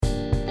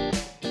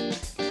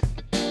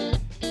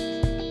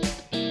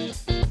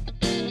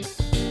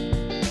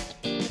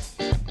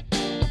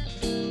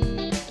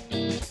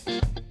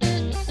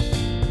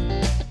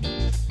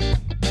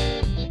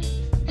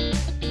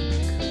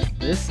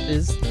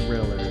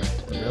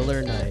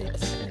Thriller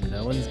Night, and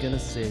no one's gonna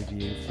save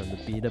you from the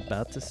beat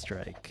about to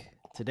strike.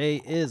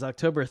 Today is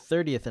October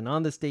 30th, and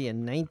on this day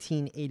in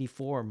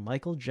 1984,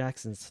 Michael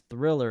Jackson's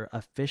Thriller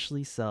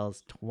officially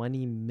sells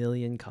 20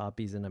 million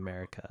copies in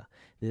America.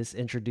 This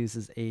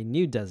introduces a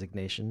new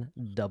designation,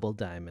 Double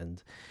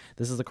Diamond.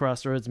 This is the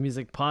Crossroads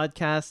Music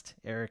Podcast.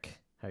 Eric,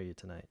 how are you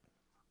tonight?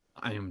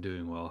 I am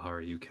doing well. How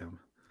are you, Kim?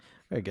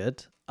 Very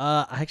good.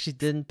 I actually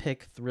didn't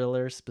pick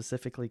Thriller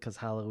specifically because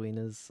Halloween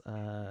is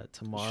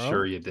tomorrow.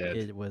 Sure you did.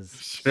 It was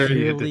Sure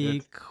you purely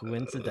did.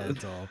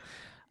 coincidental.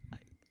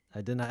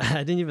 I didn't. I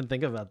didn't even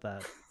think about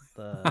that.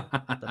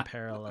 The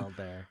parallel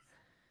there.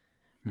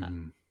 Uh,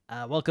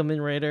 Mhm. Welcome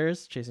in,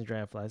 Raiders, chasing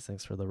dragonflies.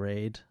 Thanks for the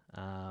raid.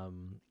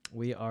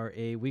 We are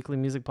a weekly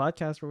music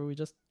podcast where we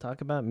just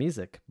talk about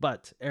music.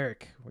 But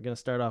Eric, we're gonna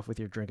start off with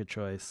your drink of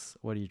choice.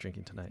 What are you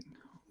drinking tonight?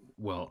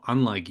 Well,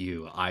 unlike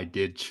you, I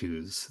did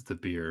choose the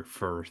beer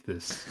for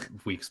this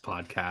week's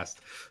podcast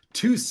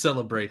to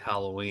celebrate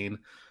Halloween.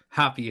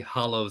 Happy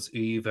Hallows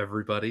Eve,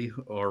 everybody,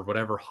 or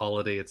whatever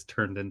holiday it's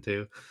turned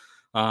into.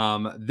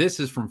 This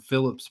is from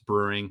Phillips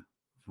Brewing,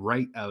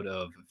 right out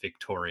of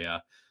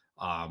Victoria.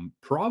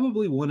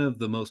 Probably one of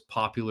the most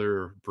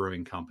popular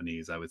brewing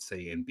companies, I would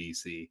say, in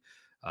BC.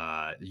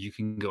 You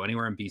can go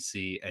anywhere in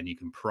BC and you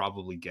can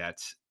probably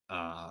get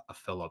a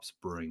Phillips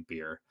Brewing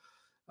beer.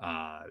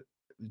 Uh,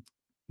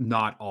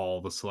 Not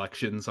all the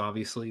selections,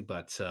 obviously,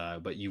 but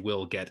you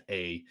will get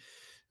a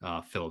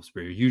Phillips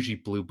beer, usually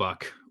Blue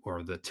Buck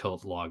or the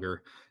Tilt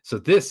Lager. So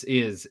this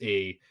is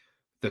the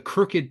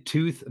Crooked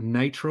Tooth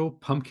Nitro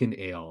Pumpkin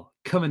Ale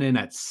coming in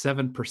at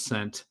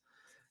 7%.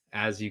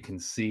 As you can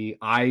see,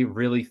 I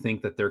really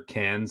think that their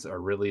cans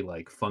are really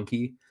like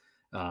funky.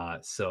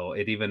 So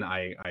it even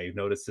I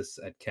noticed this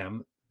at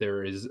Chem.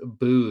 There is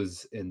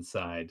booze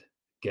inside.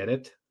 Get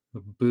it?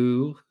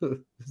 Boo.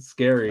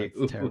 Scary.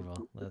 That's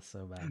terrible. That's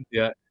so bad.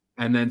 Yeah.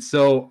 And then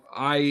so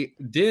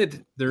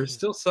there's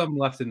still some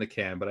left in the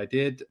can, but I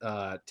did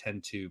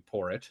tend to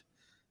pour it.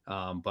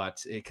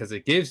 But because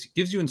it gives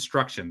you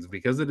instructions,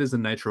 because it is a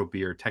nitro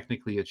beer,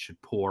 technically it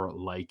should pour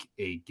like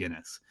a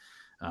Guinness.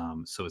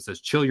 So it says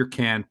chill your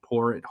can,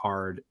 pour it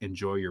hard,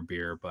 enjoy your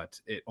beer, but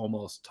it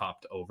almost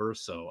topped over,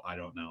 so I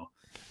don't know.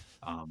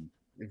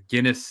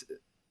 Guinness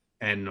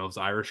and those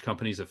Irish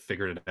companies have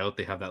figured it out.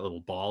 They have that little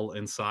ball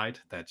inside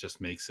that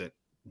just makes it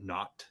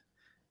not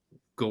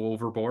go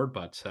overboard,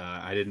 but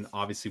I didn't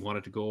obviously want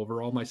it to go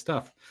over all my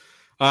stuff.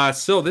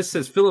 So this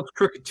says Phillips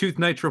Crooked Tooth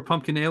Nitro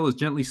Pumpkin Ale is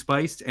gently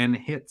spiced and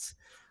hits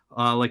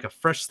like a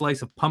fresh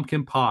slice of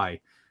pumpkin pie.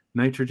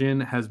 Nitrogen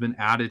has been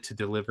added to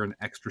deliver an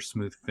extra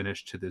smooth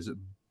finish to this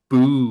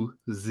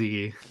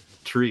boozy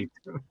treat.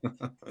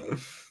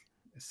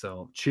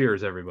 So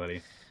cheers,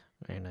 everybody.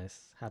 Very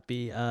nice.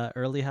 Happy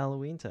early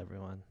Halloween to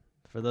everyone.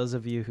 For those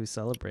of you who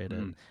celebrate it,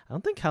 Mm. I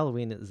don't think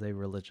Halloween is a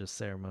religious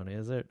ceremony,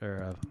 is it? Or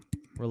a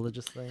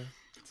religious thing?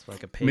 It's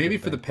like a pagan Maybe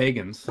for the thing.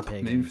 pagans. The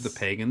Maybe for the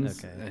pagans.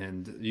 pagans. Okay.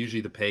 And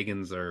usually the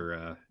pagans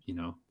are,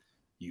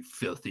 you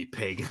filthy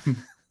pagan.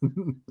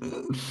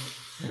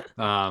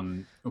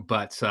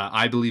 But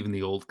I believe in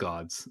the old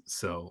gods,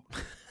 so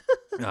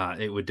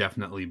it would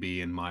definitely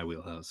be in my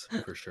wheelhouse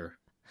for sure.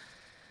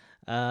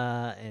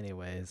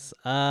 Anyways.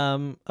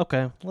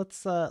 Okay.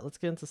 Let's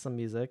get into some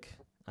music.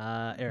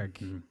 Eric,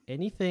 Mhm.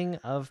 anything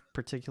of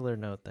particular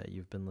note that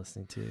you've been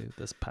listening to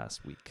this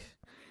past week?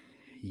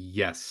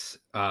 Yes.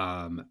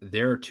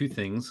 There are two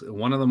things.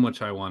 One of them,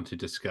 which I want to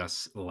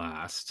discuss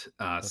last.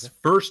 Okay.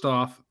 First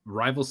off,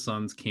 Rival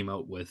Sons came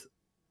out with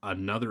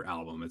another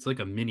album. It's like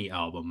a mini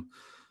album.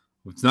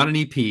 It's not an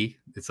EP.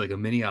 It's like a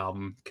mini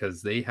album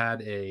because they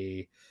had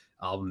a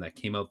album that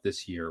came out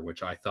this year,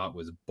 which I thought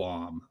was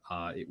bomb.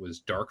 It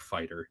was Dark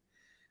Fighter.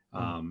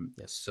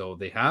 Yes. So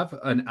they have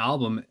an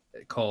album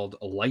called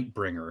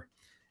Lightbringer,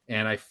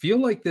 and I feel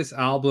like this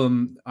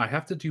album, I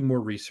have to do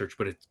more research,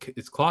 but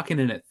it's clocking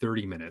in at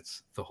 30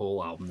 minutes, the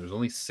whole album. There's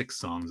only 6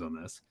 songs on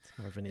this, It's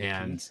more of an EP.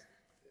 and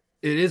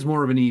it is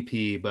more of an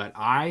EP, but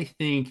I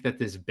think that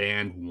this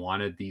band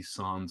wanted these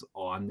songs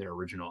on their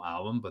original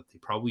album, but they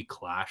probably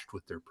clashed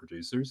with their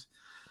producers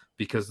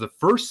because the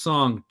first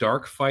song,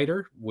 Dark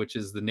Fighter, which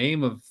is the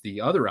name of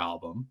the other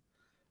album,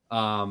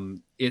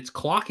 it's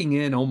clocking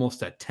in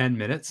almost at 10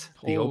 minutes,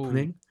 the Oh,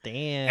 opening,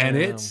 and damn.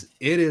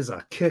 it is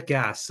a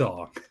kick-ass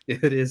song.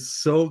 It is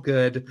so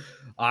good.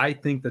 I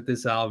think that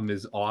this album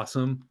is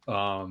awesome.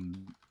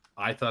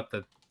 I thought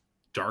that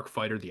Dark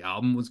Fighter, the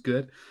album, was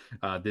good.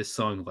 This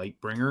song,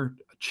 Lightbringer,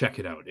 check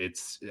it out.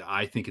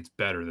 I think it's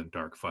better than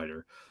Dark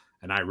Fighter,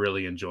 and I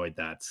really enjoyed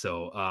that.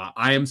 So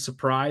I am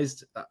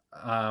surprised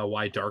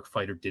why Dark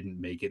Fighter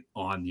didn't make it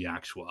on the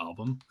actual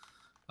album.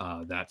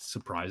 That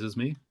surprises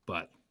me,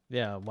 but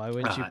Yeah, why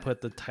wouldn't you uh,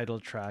 put the title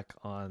track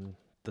on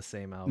the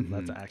same album?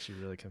 That's mhm. actually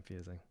really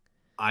confusing.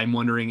 I'm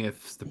wondering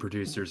if the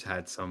producers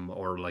had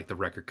or like the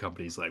record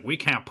companies, like, we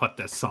can't put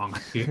this song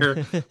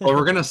here, but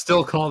we're gonna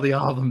still call the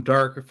album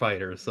Dark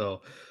Fighter.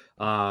 So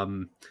I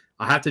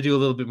have to do a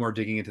little bit more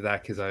digging into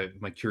that because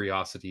my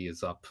curiosity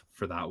is up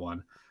for that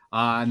one.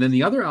 And then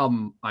the other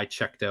album I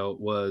checked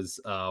out was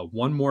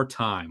One More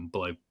Time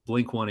by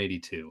Blink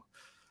 182.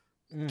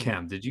 Mm.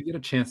 Cam, did you get a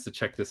chance to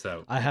check this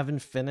out? I haven't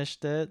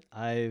finished it.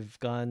 I've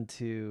gone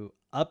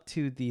up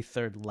to the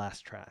third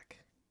last track.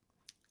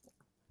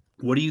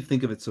 What do you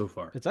think of it so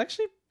far? It's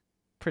actually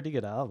pretty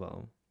good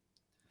album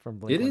from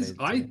Blink It is.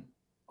 182.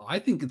 I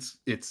think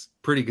it's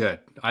pretty good.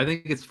 I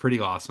think it's pretty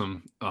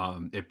awesome.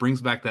 It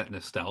brings back that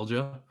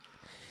nostalgia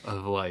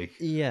of like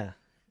Yeah,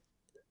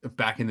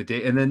 back in the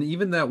day, and then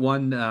even that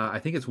one. I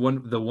think it's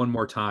the one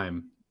more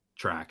time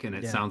track, and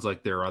it yeah, sounds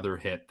like their other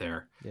hit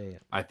there. yeah, yeah.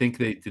 I think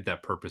they did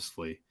that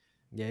purposefully.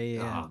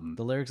 Yeah. Um,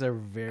 The lyrics are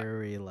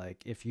very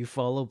like if you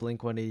follow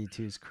Blink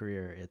 182's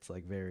career, it's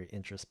like very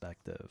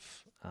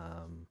introspective.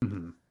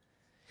 mhm,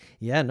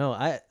 Yeah, no,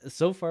 I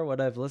so far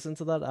what I've listened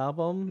to that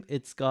album,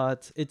 it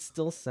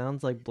still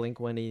sounds like Blink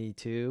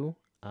 182.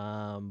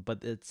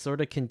 But it's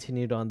sort of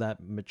continued on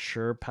that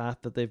mature path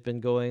that they've been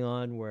going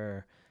on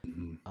where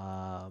mhm,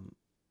 um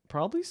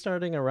probably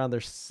starting around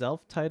their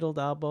self-titled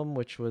album,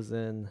 which was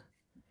in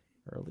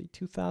early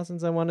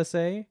 2000s, I want to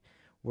say,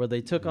 where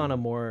they took on mhm,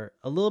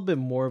 a little bit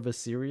more of a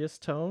serious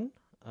tone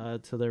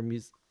to their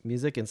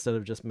music instead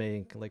of just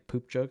making like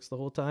poop jokes the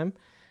whole time.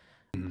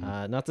 mhm.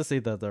 Not to say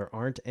that there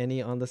aren't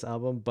any on this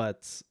album,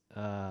 but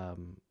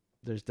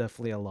there's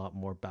definitely a lot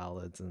more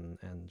ballads and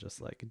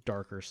just like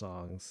darker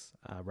songs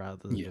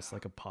rather than Yeah, just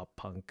like a pop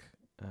punk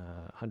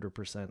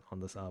 100% on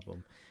this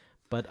album.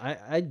 But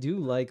I do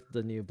like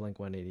the new Blink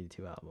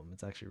 182 album.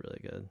 It's actually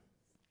really good.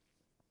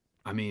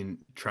 I mean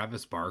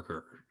Travis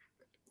Barker,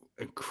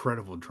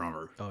 incredible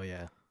drummer. Oh,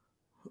 yeah.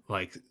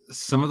 Like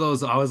some of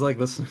those, I was like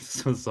listening to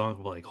some songs,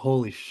 like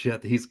holy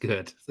shit, he's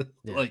good.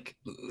 Yeah. Like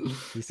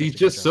He's he's such a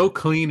good just so drummer.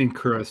 clean and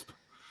crisp,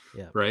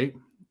 Yeah. right?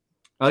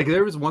 Like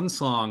there was one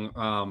song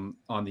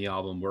on the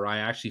album where I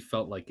actually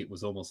felt like it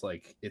was almost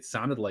like it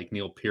sounded like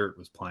Neil Peart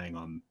was playing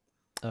on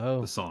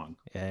the Oh, song.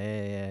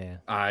 yeah.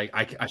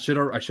 I should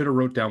have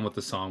wrote down what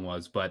the song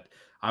was, but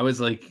I was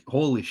like,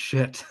 holy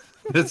shit,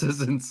 this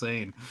is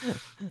insane.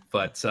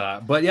 But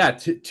yeah,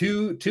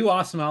 two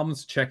awesome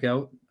albums to check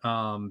out.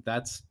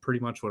 That's pretty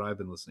much what I've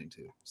been listening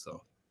to.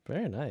 So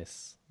Very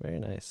nice. Very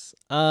nice.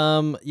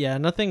 Yeah,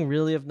 nothing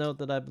really of note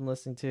that I've been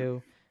listening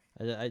to.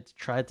 I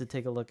tried to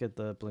take a look at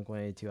the Blink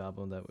 182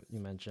 album that you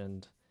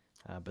mentioned,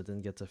 but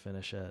didn't get to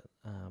finish it.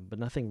 But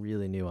nothing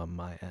really new on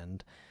my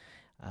end.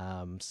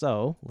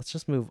 So let's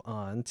just move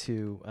on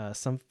to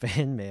some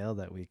fan mail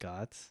that we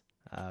got,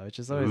 which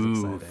is always ooh,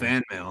 exciting.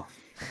 fan mail.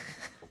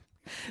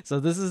 So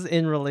this is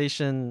in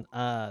relation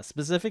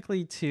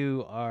specifically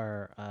to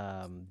our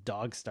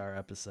Dog Star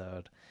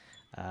episode.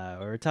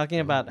 We were talking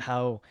about Oh.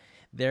 how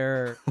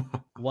there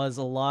was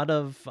a lot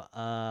of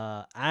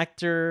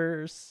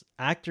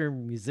actor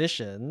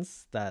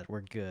musicians that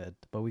were good,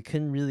 but we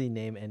couldn't really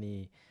name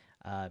any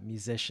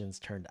musicians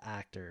turned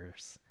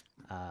actors.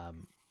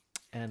 Um,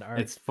 and our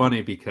It's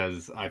funny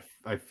because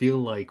I feel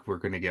like we're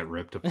gonna get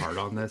ripped apart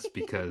on this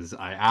because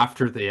I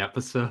after the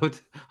episode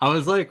I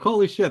was like,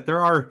 holy shit,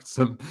 there are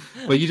some,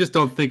 but you just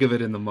don't think of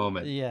it in the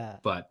moment. yeah.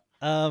 But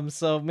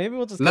So maybe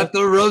we'll just go. let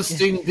the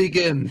roasting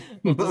begin.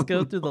 We'll just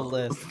go through the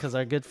list because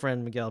our good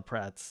friend Miguel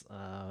Prats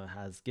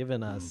has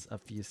given Mhm. us a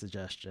few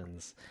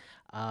suggestions.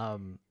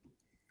 Um,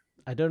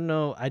 I don't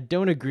know. I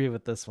don't agree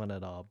with this one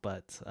at all,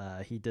 but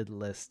he did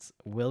list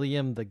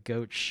William the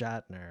Goat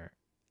Shatner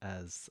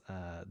as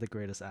the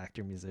greatest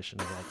actor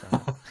musician of all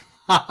time.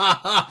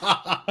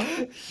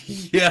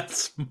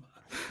 Yes,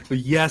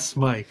 yes,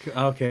 Mike.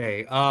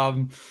 Okay.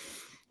 I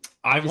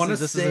want Obviously, to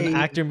this is an say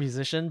actor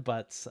musician,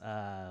 but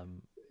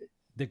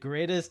the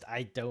greatest,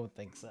 I don't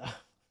think so.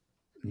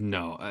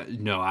 no,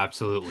 no,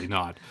 absolutely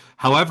not.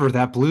 However,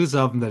 that blues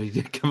album that he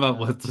did come out Oh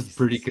with was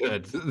pretty Jesus!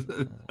 good.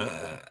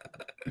 Uh,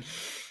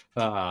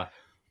 uh,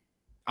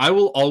 I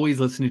will always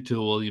listen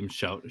to a William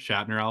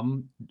Shatner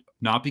album,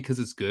 not because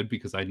it's good,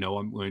 because I know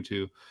I'm going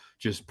to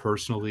just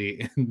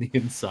personally in the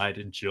inside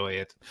enjoy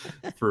it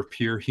for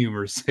pure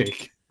humor's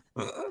sake.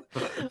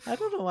 I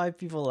don't know why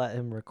people let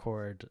him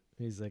record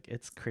music.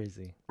 It's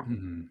crazy.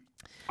 Mhm.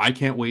 I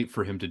can't wait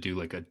for him to do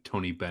like a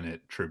Tony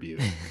Bennett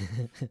tribute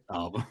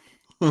album.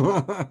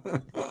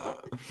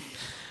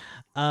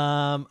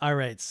 All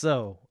right.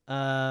 So,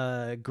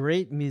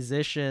 great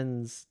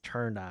musicians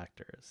turned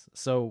actors.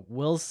 So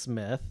Will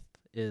Smith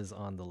is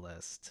on the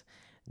list.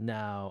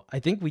 Now, I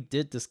think we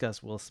did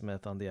discuss Will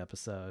Smith on the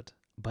episode,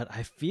 but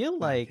I feel I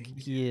like think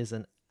we he did. is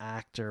an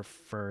actor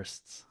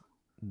first,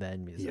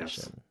 then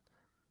Yes. musician.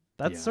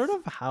 That's sort Yes.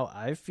 of how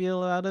I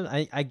feel about him.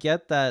 I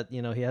get that, he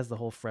has the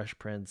whole Fresh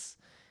Prince,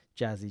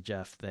 Jazzy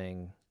Jeff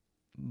thing,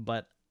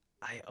 but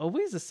I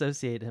always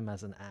associate him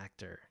as an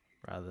actor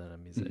rather than a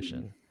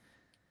Mhm. musician.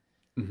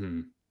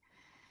 Mhm.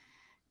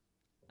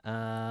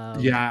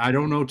 Um, Yeah, I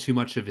don't know too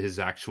much of his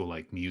actual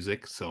like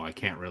music, so I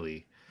can't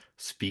really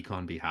speak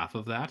on behalf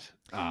of that.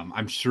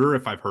 I'm sure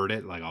if I've heard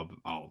it, like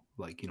I'll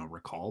like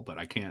recall, but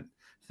I can't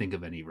think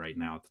of any right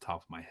now at the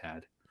top of my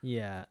head.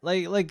 yeah,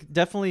 like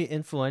definitely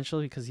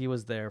influential because he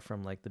was there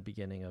from like the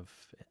beginning of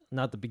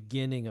not the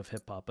beginning of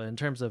hip hop, but in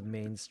terms of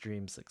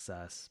mainstream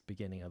success,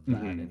 beginning of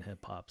that in Mhm.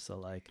 hip hop. So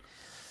like,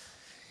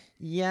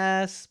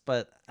 yes,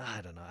 but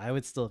I don't know. I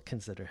would still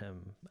consider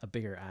him a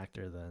bigger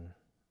actor than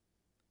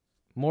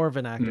More of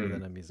an actor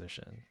than Mm, a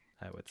musician,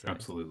 I would say.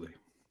 absolutely.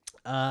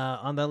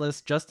 On that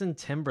list, Justin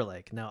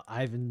Timberlake. Now,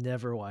 I've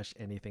never watched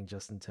anything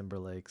Justin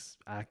Timberlake's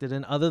acted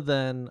in other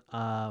than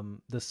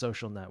The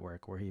Social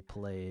Network, where he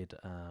played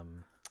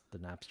the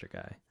Napster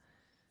guy.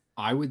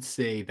 I would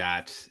say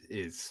that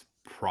is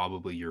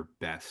probably your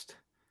best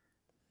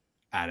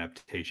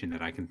adaptation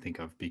that I can think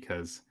of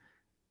because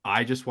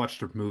I just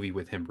watched a movie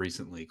with him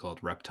recently called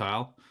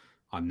Reptile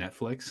on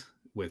Netflix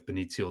with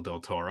Benicio del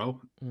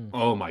Toro. Mm,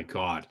 Oh my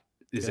god,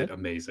 is it good.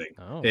 amazing?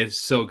 Oh, It's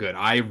so good.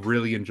 I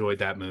really enjoyed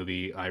that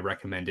movie. I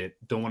recommend it.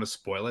 Don't want to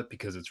spoil it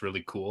because it's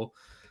really cool.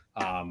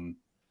 Um,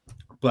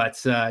 but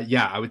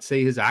yeah, I would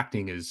say his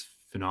acting is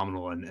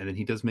phenomenal, and then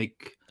he does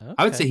make.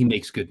 I would say okay. he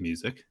makes good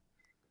music.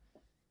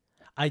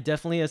 I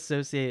definitely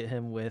associate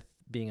him with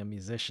being a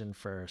musician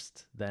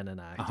first, then an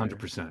A hundred actor.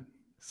 percent.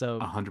 So,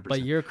 A hundred but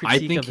percent. your I critique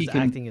think of he his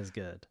can. acting is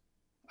good.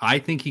 I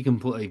think he can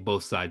play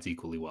both sides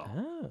equally well,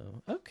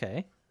 Oh,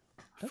 okay.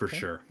 for Okay.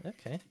 sure.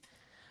 Okay.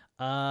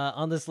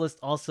 On this list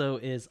also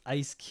is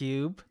Ice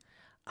Cube.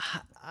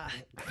 I,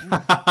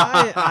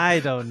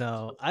 I don't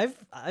know.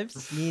 I've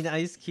seen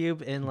Ice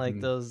Cube in like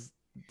Mhm.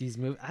 these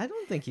movies. I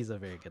don't think he's a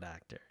very good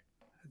actor.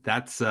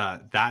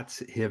 That's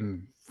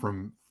him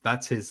from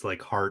that's his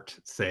like heart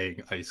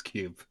saying Ice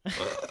Cube.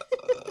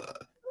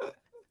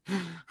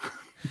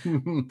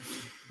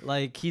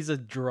 Like he's a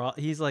draw.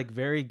 He's like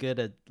very good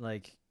at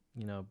like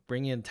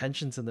bringing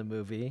attention to the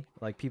movie.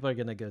 Like people are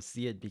gonna go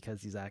see it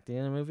because he's acting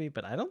in a movie.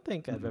 But I don't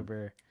think I've Mhm.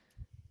 ever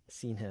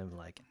seen him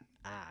like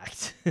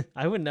act.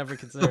 I would never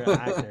consider an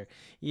actor.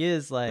 He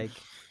is like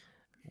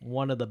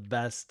one of the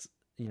best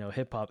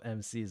hip hop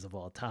MCs of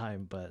all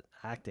time. But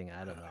acting,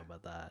 I don't know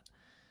about that.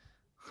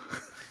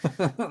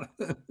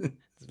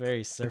 It's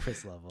very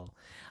surface level.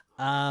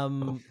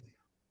 Um,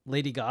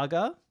 Lady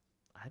Gaga.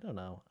 I don't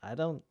know. I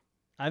don't.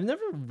 I've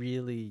never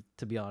really,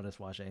 to be honest,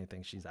 watched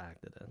anything she's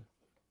acted in.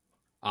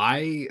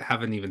 I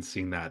haven't even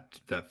seen that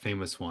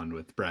famous one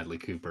with Bradley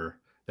Cooper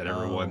that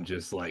everyone Oh,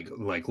 just like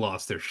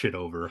lost their shit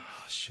over.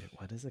 oh shit!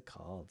 What is it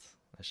called?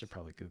 I should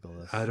probably Google I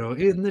this. don't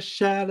in the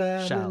shadow,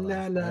 la Shallow,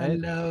 la la right?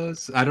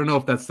 lows. I don't know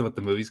if that's what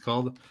the movie's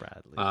called.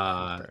 Bradley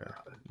Uh, Cooper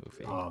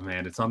movie. oh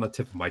man, it's on the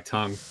tip of my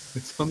tongue.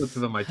 It's on the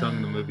tip of my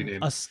tongue. The movie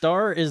name, A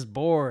Star Is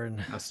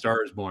Born. A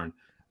Star Is Born.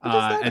 But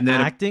is that And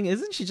then acting?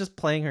 Isn't she just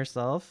playing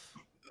herself?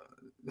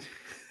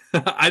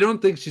 I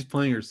don't think she's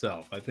playing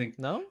herself.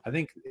 No, I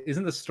think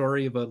isn't the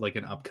story about like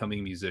an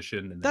upcoming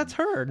musician and that's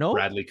then her. No.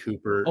 Bradley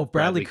Cooper. Oh,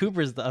 Bradley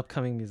Cooper is the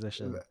upcoming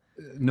musician.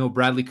 No,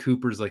 Bradley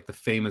Cooper's like the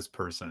famous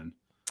person,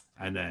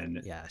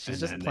 and Yeah, she's and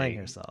just then playing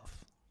they. herself.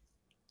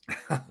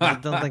 I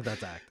don't think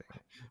that's acting.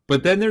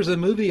 But then there's a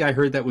movie I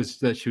heard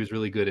that she was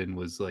really good in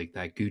was like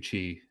that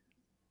Gucci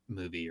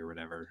movie or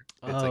whatever.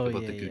 It's like Oh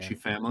about yeah, the yeah. Gucci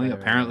family. Right, right,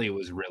 right. Apparently, it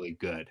was really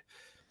good.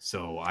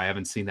 So I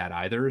haven't seen that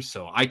either.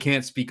 So I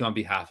can't speak on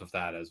behalf of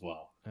that as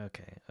well.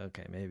 Okay,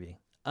 okay, maybe.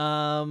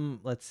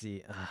 Let's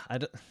see. I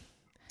don't.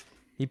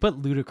 He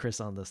put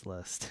Ludacris on this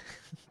list.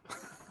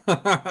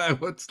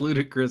 What's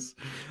ludicrous?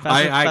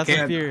 I Fast and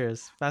can't.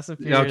 Furious. Fast and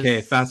Okay,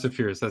 Furious. Fast and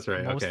Furious. That's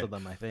right. Most Okay, of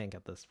them, I think,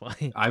 at this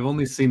point. I've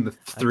only seen the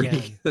three.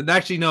 Again, And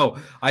actually, no,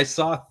 I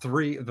saw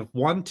three. The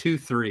one, two,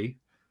 three,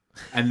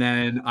 and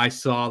then I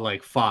saw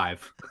like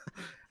five,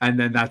 and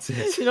then that's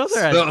it.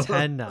 they're at So,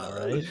 10 now,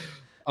 right?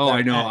 oh, I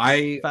They're know.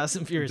 X. Fast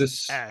and Furious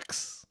This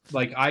X.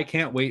 like I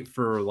can't wait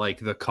for like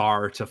the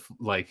car to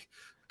like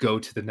go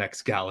to the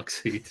next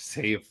galaxy to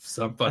save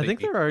I think somebody.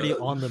 they're already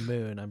on the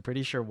moon. I'm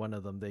pretty sure one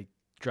of them they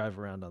drive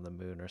around on the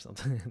moon or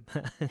something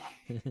like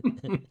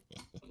that.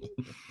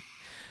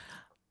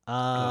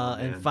 Oh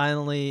And man,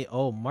 finally,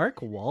 Mark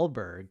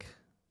Wahlberg.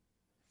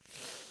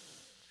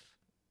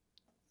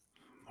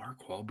 Mark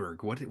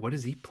Wahlberg. What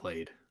has he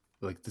played?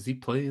 Like, does he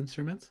play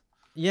instruments?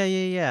 Yeah,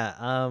 yeah,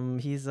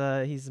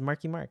 yeah. He's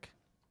Marky Mark.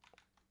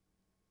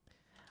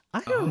 I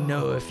don't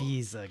know if Oh,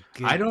 he's a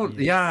I good don't.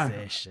 Yeah,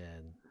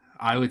 musician.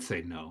 I would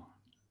say no.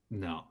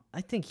 No,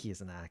 I think he is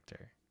an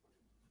actor.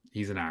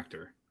 he's an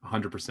actor.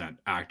 100%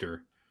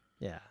 actor.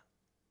 Yeah.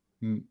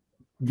 M-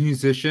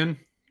 musician.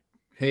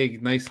 Hey,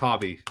 nice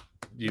hobby.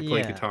 You play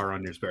Yeah. guitar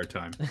on your spare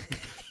time.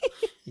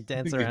 He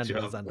dance Good around in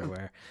his job.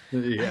 underwear.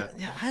 Yeah.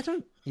 I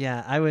don't.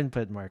 Yeah, I wouldn't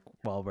put Mark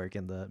Wahlberg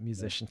in the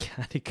musician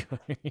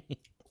category.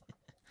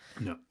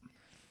 No.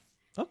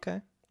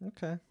 Okay.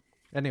 Okay.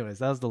 Anyways,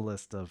 that was the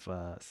list of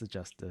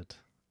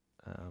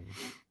um,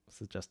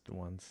 suggested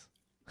ones.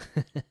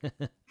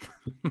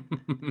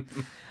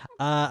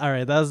 All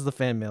right, that was the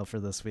fan mail for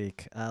this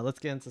week. Let's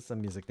get into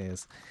some music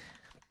news.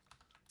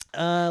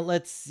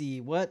 Let's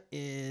see. What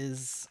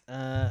is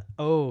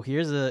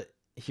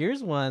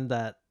here's one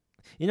that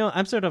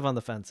I'm sort of on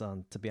the fence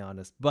on, to be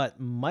honest. But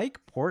Mike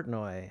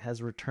Portnoy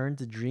has returned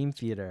to Dream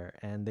Theater,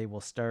 and they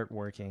will start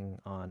working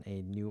on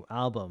a new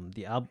album.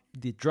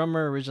 The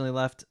drummer originally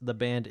left the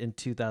band in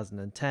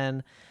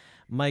 2010.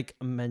 Mike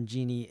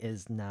Mangini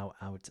is now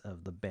out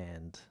of the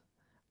band.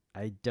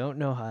 I don't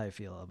know how I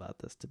feel about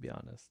this, to be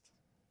honest.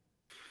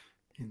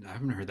 I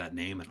haven't heard that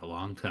name in a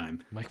long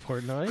time. Mike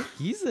Portnoy,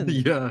 he's in.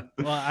 Yeah.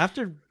 Well,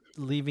 after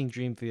leaving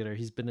Dream Theater,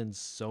 he's been in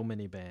so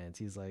many bands.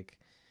 He's like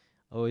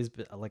always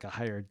been like a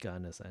hired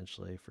gun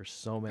essentially for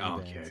so many Oh,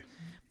 okay. bands.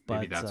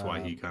 Maybe But that's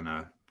why he kind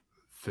of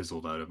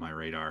fizzled out of my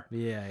radar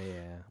yeah.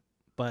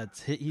 But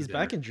he's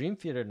back there. in Dream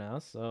Theater now,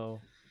 so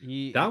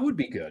he That would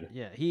be good.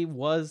 yeah, he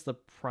was the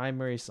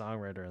primary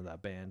songwriter in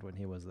that band when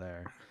he was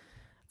there.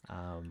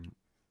 Um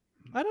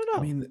I don't I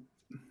know. mean,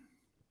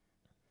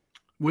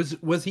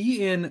 was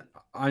he in?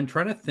 I'm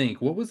trying to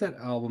think. What was that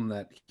album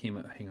that came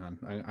out? Hang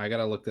on, I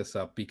gotta look this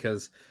up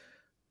because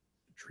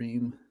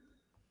Dream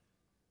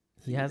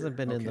He hasn't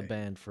Theater. been in the Okay,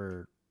 band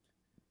for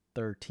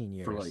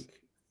 13 for years. like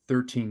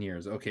 13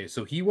 years. Okay,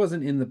 so he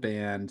wasn't in the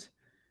band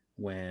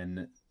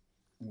when.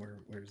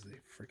 Where's the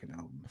freaking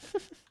album?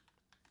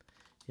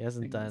 He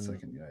hasn't Hang on a done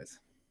second, guys.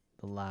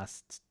 the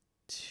last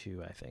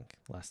two, I think.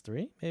 Last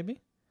three, maybe?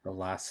 The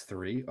last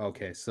three.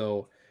 Okay,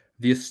 so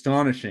the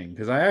Astonishing,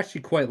 because I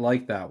actually quite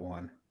like that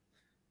one.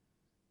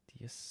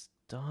 The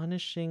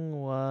Astonishing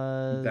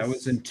That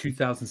was in was yeah,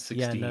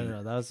 2016.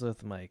 no. That was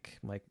with Mike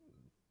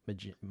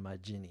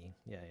Magini.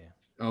 Yeah.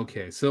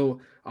 Okay, so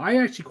I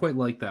actually quite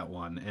like that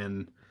one.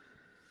 And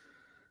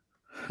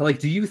like,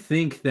 do you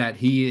think that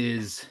he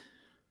is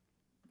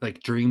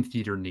like Dream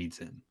Theater needs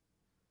him?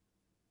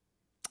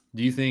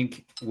 Do you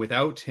think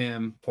without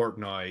him,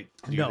 Portnoy,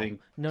 do you No,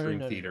 think Dream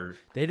no. Theater?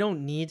 They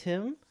don't need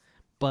him,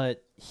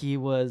 but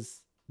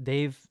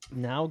they've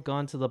now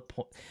gone to the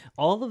point.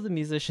 All of the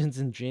musicians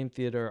in Dream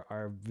Theater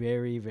are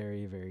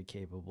very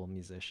capable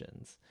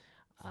musicians.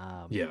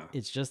 Yeah.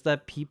 It's just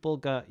that people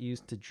got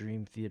used to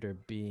Dream Theater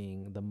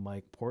being the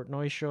Mike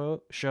Portnoy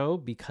show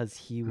because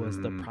he was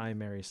the Mm,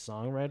 primary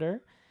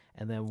songwriter,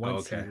 and then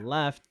once he okay.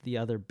 left, the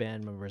other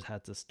band members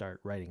had to start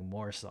writing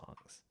more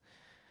songs.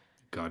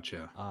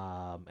 Gotcha.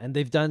 And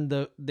they've done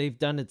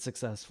it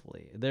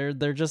successfully.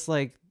 They're just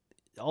like,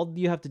 all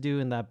you have to do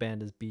in that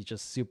band is be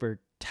just super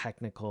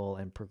technical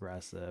and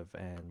progressive,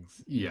 and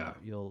Yeah.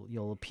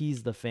 you'll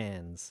appease the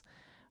fans.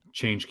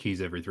 Change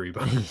keys every 3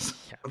 bars.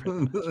 Yeah,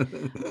 pretty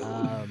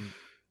much.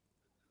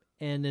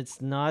 And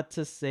it's not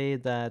to say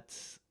that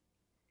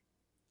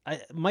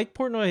Mike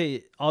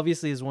Portnoy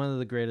obviously is one of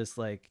the greatest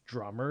like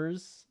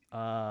drummers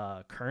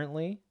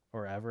currently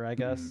or ever. I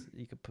guess Mhm,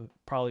 you could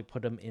probably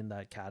put him in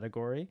that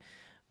category,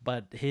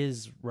 but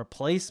his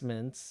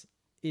replacement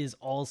is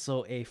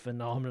also a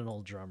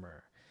phenomenal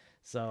drummer.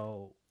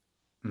 So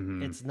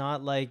mhm. it's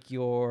not like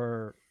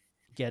you're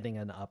getting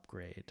an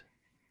upgrade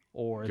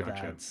or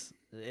Gotcha. that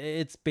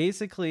it's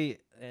basically,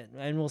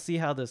 and we'll see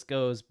how this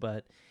goes,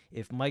 but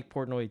if Mike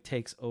Portnoy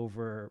takes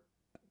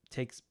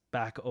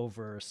back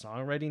over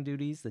songwriting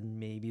duties, then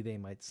maybe they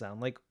might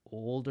sound like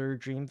older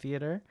Dream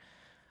Theater.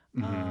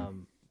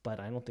 Mhm. But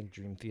I don't think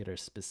Dream Theater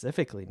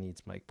specifically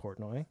needs Mike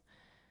Portnoy.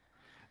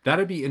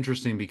 That'd be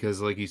interesting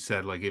because, like you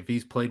said, like if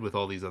he's played with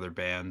all these other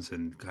bands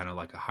and kind of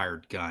like a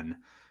hired gun,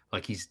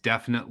 like he's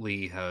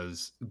definitely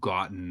has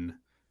gotten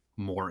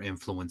more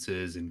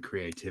influences and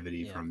creativity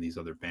Yeah, from these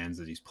other bands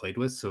that he's played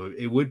with. So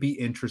it would be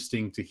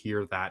interesting to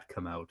hear that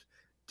come out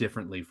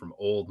differently from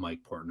old Mike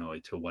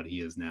Portnoy to what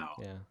he is now.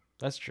 yeah,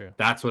 that's true.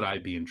 That's what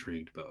I'd be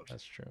intrigued about.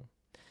 That's true.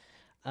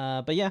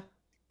 But yeah,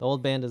 the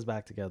old band is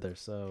back together.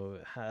 So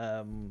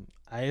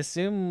I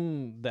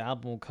assume the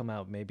album will come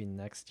out maybe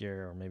next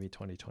year or maybe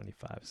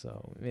 2025.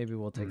 So maybe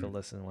we'll take a Mhm.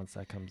 listen once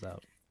that comes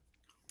out.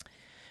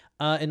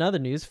 In other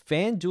news,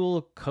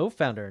 FanDuel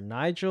co-founder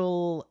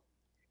Nigel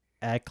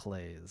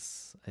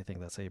Eccles, I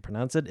think that's how you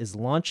pronounce it, is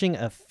launching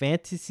a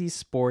fantasy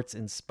sports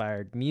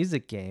inspired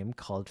music game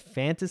called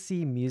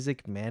Fantasy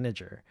Music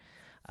Manager.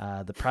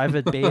 The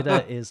private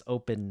beta is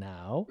open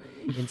now.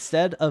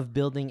 Instead of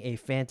building a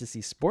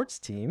fantasy sports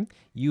team,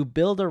 you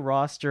build a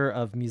roster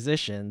of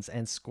musicians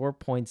and score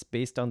points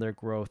based on their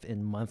growth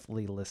in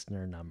monthly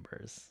listener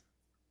numbers.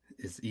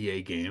 Is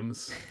EA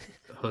Games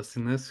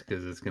hosting this?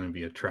 Because it's going to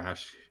be a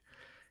trash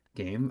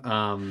game.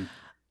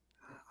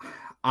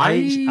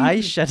 I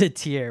I shed a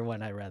tear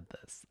when I read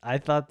this. I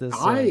thought this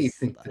I was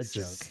think a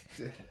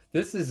joke.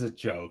 this is a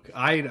joke.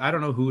 I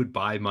don't know who would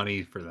buy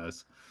money for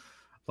this.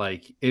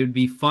 Like it would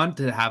be fun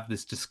to have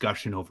this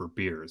discussion over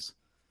beers,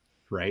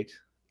 right?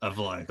 Of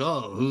like,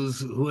 oh,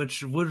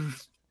 which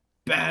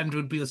band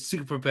would be a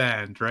super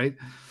band, right?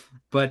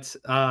 But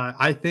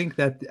I think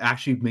that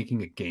actually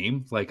making a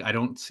game, like I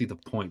don't see the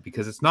point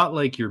because it's not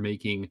like you're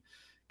making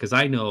because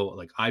I know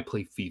like I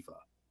play FIFA,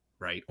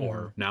 right? Mm-hmm.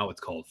 Or now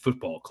it's called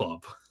Football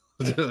Club.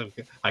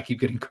 I keep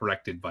getting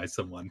corrected by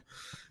someone.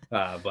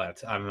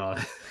 But I don't know.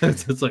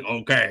 It's just like,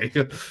 okay,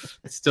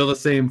 it's still the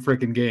same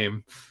freaking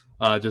game,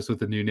 just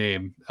with a new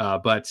name.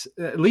 But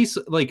at least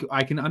like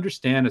I can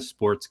understand a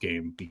sports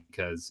game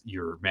because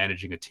you're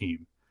managing a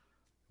team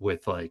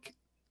with like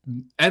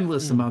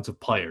endless Mm. amounts of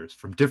players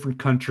from different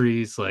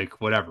countries,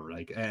 like whatever.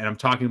 Like, and I'm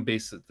talking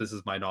base. This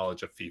is my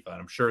knowledge of FIFA, and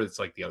I'm sure it's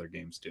like the other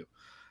games too.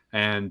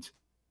 And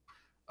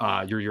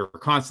you're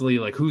constantly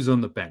like who's on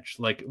the bench.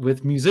 Like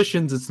with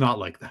musicians, it's not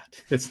like that.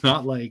 It's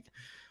not like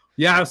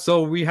yeah,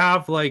 so we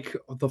have like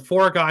the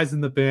four guys in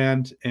the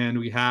band, and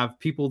we have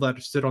people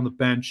that sit on the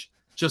bench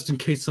just in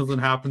case something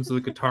happens to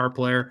the guitar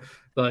player.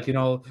 Like,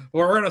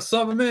 we're gonna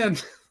sub him in.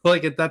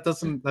 Like that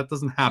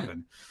doesn't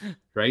happen,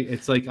 right?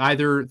 It's like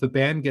either the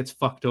band gets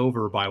fucked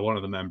over by one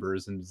of the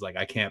members and is like,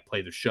 I can't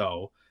play the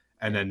show,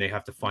 and Yeah. then they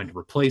have to find a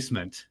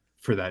replacement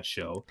for that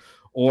show,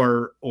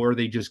 or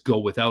they just go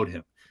without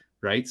him,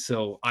 right?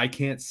 So I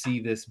can't see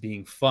this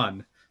being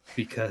fun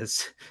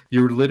because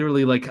you're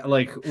literally like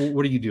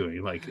what are you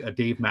doing? Like a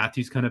Dave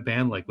Matthews kind of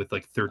band, like with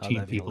like Oh, 13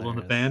 that'd be people in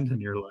the hilarious. band,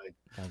 and you're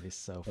That'd be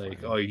so like,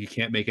 funny. oh, you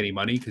can't make any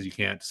money because you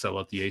can't sell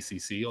out the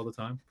ACC all the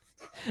time.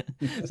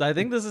 So I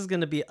think this is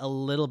going to be a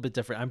little bit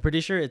different. I'm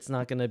pretty sure it's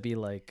not going to be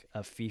like a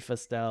FIFA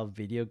style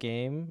video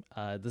game.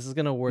 This is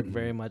going to work Mhm.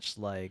 very much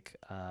like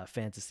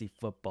fantasy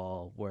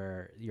football,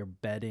 where you're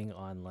betting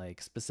on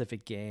like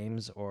specific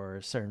games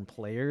or certain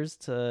players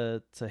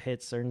to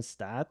hit certain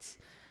stats.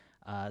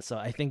 So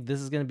I think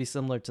this is going to be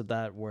similar to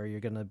that, where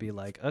you're going to be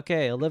like,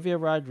 okay, Olivia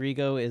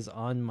Rodrigo is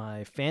on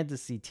my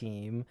fantasy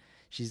team.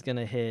 She's going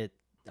to hit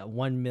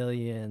 1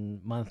 million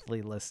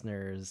monthly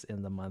listeners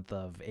in the month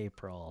of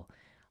April.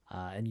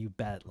 And you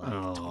bet like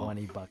Oh,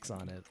 $20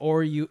 on it,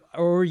 or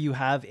you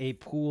have a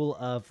pool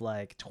of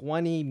like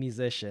 20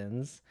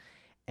 musicians,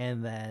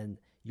 and then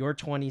your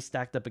 20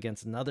 stacked up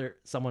against another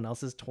someone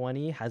else's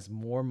 20 has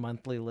more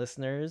monthly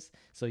listeners,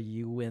 so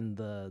you win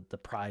the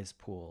prize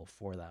pool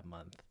for that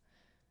month.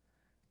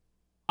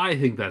 I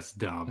think that's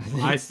dumb.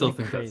 I It's still like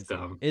think that's crazy.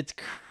 dumb. It's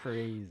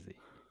crazy.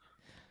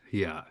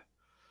 Yeah.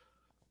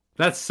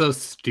 That's so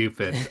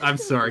stupid. I'm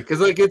sorry, because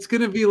like it's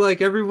gonna be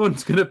like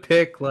everyone's gonna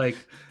pick like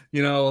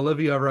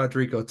Olivia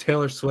Rodrigo,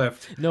 Taylor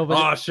Swift. No,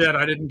 Oh shit,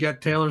 I didn't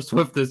get Taylor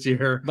Swift this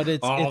year. but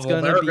it's Oh well,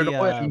 gonna they're gonna be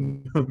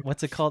win.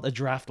 what's it called, a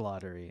draft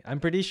lottery. I'm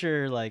pretty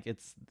sure like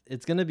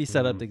it's gonna be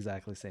set up the Mm.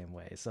 exactly same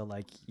way. So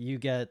like you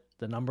get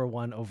the number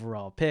one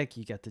overall pick,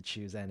 you get to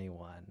choose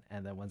anyone,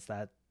 and then once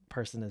that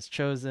person is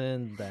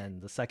chosen, then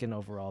the second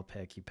overall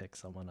pick, you pick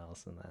someone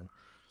else, and then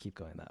keep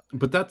going that way.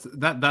 But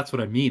that's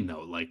what I mean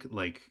though. Like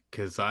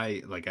because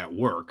I like at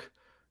work,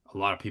 a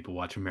lot of people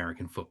watch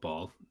American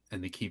football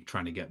and they keep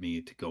trying to get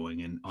me to going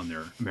in on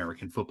their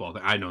American football.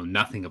 I know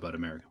nothing about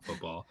American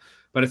football,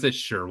 but I said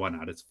sure, why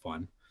not? It's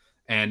fun.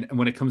 And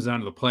when it comes down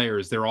to the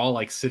players, they're all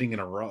like sitting in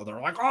a row. They're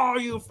like, "Oh,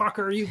 you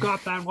fucker, you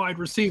got that wide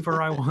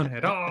receiver I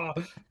wanted." Oh,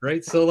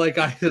 right. So like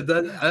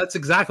that's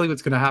exactly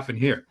what's going to happen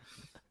here,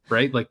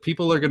 right? Like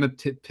people are going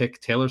to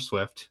pick Taylor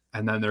Swift,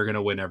 and then they're going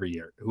to win every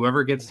year.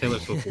 Whoever gets Taylor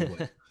Swift will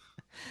win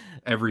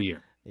every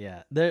year.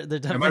 Yeah, there Am I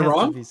definitely has to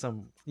wrong? be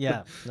some.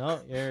 Yeah,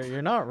 no,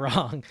 you're not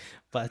wrong,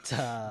 but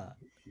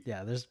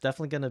yeah, there's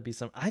definitely gonna be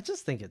some. I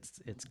just think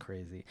it's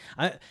crazy.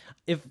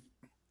 If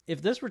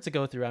if this were to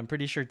go through, I'm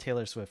pretty sure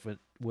Taylor Swift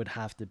would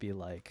have to be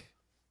like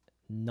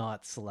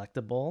not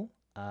selectable.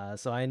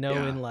 So I know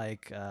Yeah. in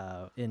like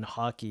in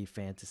hockey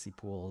fantasy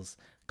pools,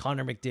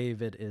 Connor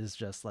McDavid is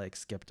just like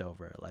skipped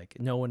over. Like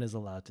no one is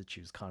allowed to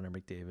choose Connor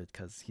McDavid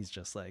because he's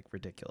just like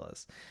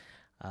ridiculous.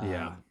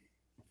 Yeah. Um,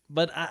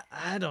 but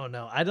I don't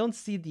know. I don't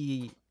see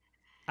the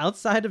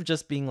outside of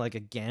just being like a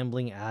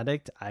gambling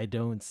addict. I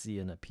don't see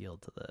an appeal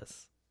to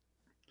this.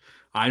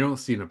 I don't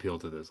see an appeal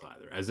to this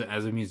either.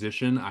 As a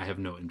musician, I have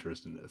no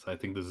interest in this. I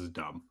think this is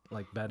dumb.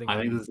 Like betting I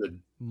think on this is a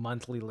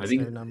monthly I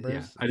think listener yeah,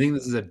 numbers. I think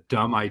It's this is a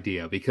dumb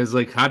idea because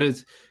like how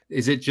does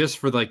is it just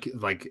for like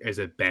is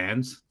it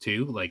bands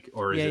too? Like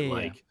or is yeah, it yeah, yeah.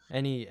 like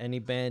Any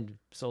band,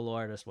 solo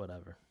artist,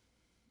 whatever.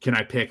 can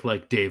I pick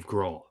like Dave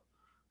Grohl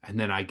and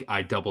then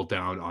I double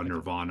down on Okay.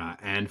 Nirvana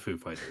and Foo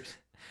Fighters?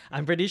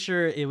 I'm pretty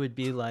sure it would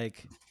be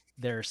like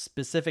their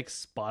specific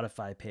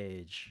Spotify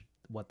page,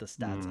 what the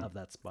stats Mm, of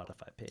that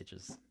Spotify page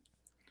is.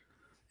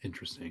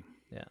 interesting.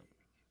 Yeah.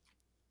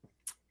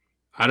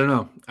 I don't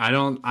know. I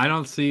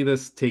don't see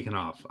this taking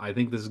off. I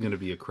think this is going to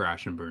be a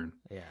crash and burn.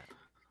 Yeah.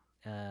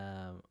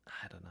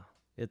 I don't know.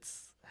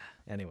 It's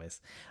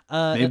anyways.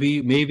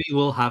 Maybe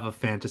we'll have a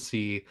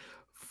fantasy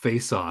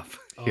face off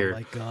Oh here.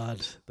 my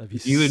god, that'd be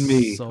You and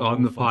me on so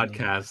the funny. We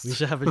podcast.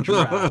 should have a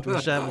draft. We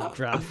should have a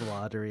draft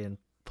lottery and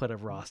put a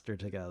roster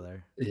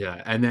together.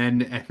 Yeah, and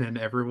then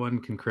everyone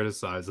can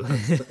criticize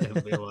us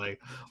and be like,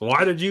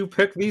 "Why did you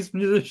pick these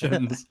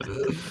musicians?"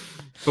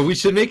 But we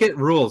should make it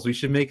rules. We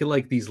should make it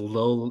like these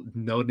low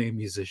no-name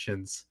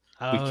musicians.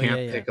 We Oh yeah,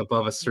 can't yeah. pick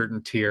above a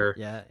certain tier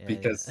Yeah,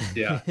 because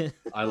yeah, yeah.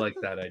 I like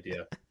that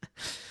idea.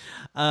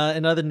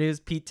 In other news,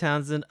 Pete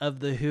Townsend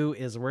of The Who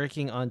is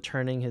working on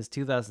turning his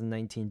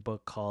 2019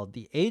 book called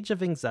The Age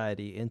of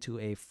Anxiety into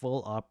a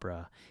full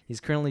opera. He's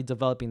currently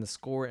developing the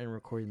score and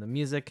recording the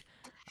music.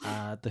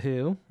 The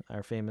Who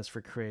are famous for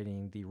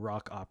creating the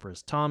rock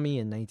operas Tommy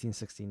in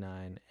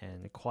 1969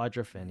 and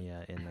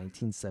Quadrophenia in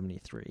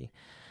 1973.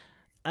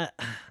 I,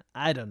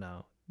 I don't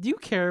know. Do you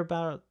care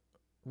about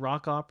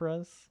rock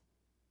operas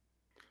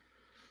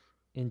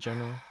in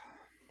general?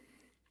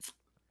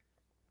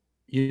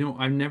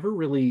 I've never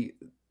really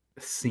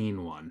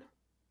seen one,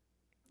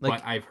 but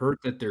Like, I've heard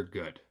that they're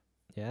good.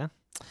 yeah,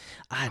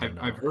 I don't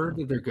I've know. heard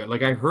that they're good.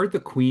 Like I heard the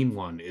Queen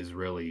one is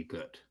really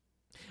good.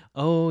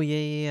 Oh yeah,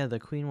 yeah, yeah. The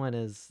Queen one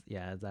is,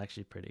 yeah, it's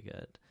actually pretty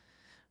good.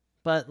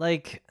 But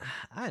like,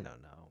 I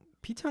don't know.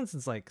 Pete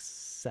Townsend's like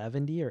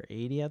 70 or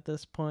 80 at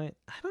this point.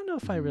 I don't know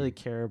if I really Mhm.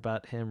 care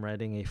about him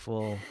writing a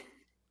full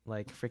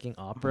like freaking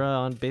opera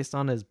on based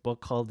on his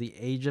book called The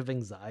Age of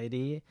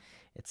Anxiety.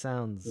 It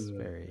sounds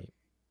very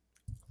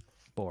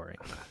boring.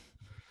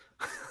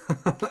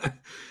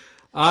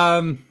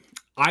 um,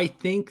 I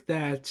think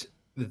that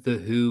the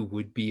Who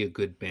would be a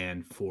good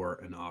band for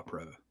an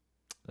opera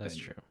That's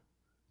venue true.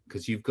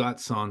 because you've got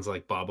songs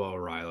like Baba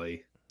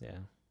O'Reilly, Yeah.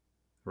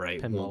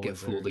 right? Won't Pinball Get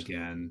Fooled Wizard.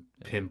 Again,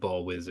 Yeah.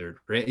 Pinball Wizard,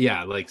 right?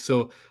 Yeah, like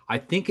so. I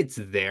think it's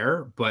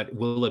there, but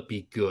will it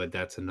be good?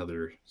 That's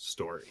another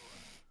story,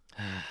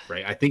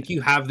 right? I think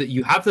you have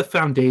the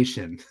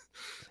foundation,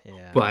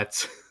 Yeah.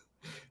 but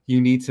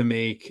you need to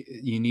make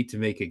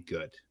it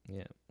good.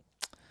 Yeah.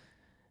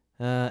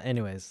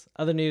 Anyways,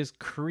 other news: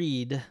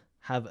 Creed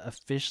have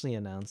officially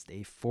announced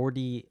a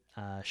 40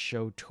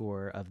 show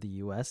tour of the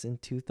U.S. in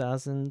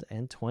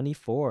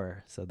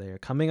 2024. So they are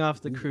coming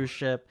off the cruise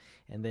ship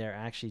and they are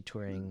actually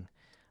touring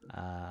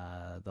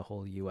the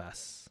whole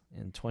U.S.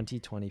 in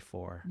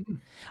 2024.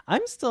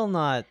 I'm still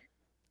not.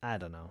 I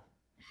don't know.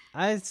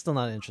 I'm still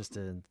not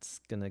interested in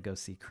gonna go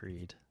see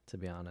Creed, to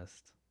be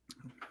honest.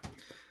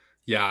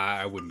 Yeah,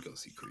 I wouldn't go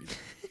see Creed.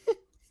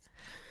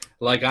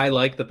 Like I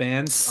like the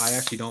bands. I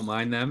actually don't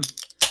mind them.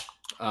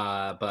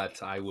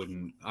 But I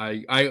wouldn't.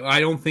 I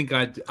don't think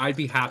I'd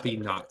be happy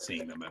not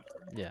seeing them ever.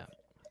 Yeah.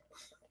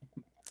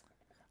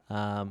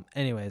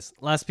 Anyways,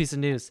 last piece of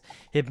news.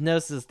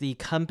 Hypnosis, the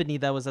company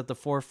that was at the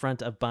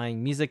forefront of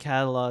buying music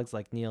catalogs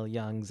like Neil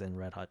Young's and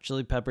Red Hot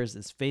Chili Peppers,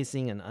 is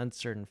facing an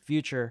uncertain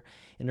future.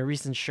 In a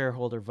recent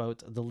shareholder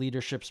vote, the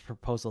leadership's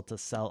proposal to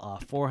sell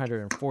off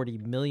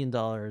 $440 million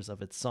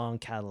of its song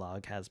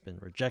catalog has been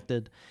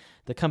rejected.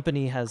 The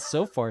company has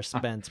so far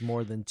spent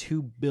more than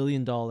 $2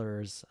 billion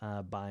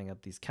buying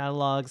up these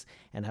catalogs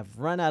and have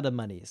run out of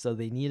money, so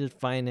they needed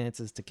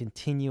finances to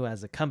continue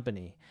as a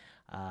company.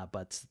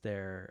 But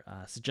their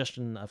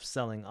suggestion of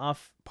selling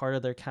off part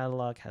of their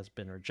catalog has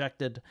been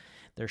rejected.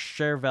 Their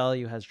share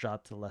value has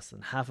dropped to less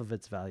than half of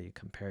its value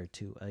compared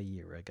to a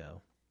year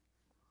ago.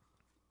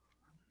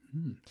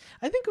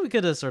 I think we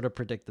could have sort of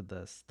predicted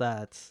this,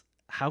 that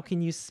how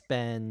can you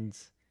spend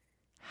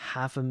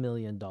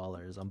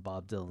 $500,000 on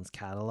Bob Dylan's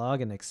catalog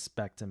and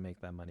expect to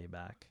make that money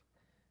back?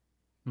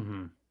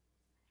 Mm-hmm.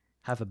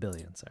 $500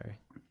 million, sorry.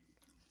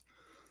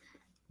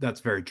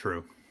 That's very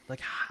true. Like,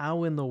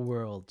 how in the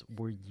world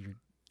were you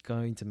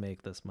going to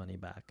make this money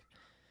back?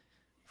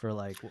 For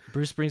like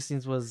Bruce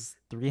Springsteen's was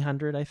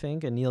 300, I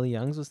think, and Neil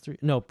Young's was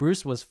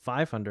Bruce was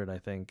 500, I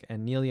think,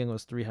 and Neil Young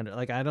was 300.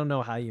 Like, I don't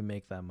know how you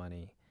make that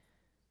money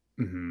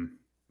Mm-hmm.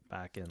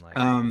 back in like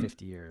Um,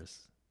 50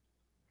 years.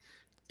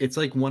 it's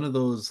like one of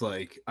those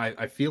like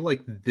I feel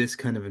like this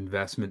kind of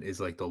investment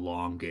is like the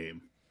long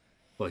game.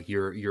 Like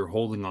you're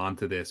holding on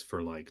to this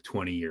for like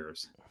 20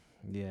 years,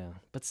 Yeah,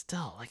 but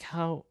still, like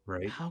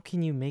right? how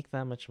can you make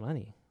that much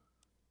money?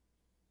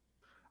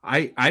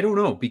 I don't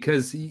know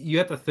because you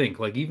have to think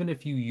like even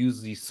if you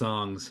use these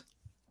songs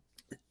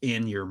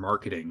in your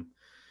marketing,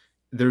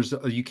 there's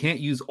you can't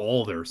use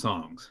all their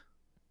songs,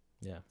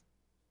 Yeah.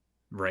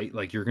 right?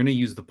 Like you're gonna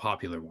use the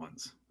popular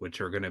ones,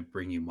 which are gonna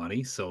bring you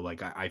money. So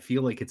like I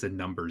feel like it's a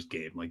numbers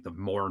game. Like the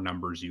more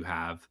numbers you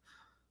have,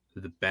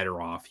 the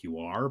better off you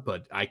are.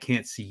 But I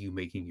can't see you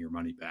making your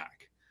money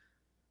back.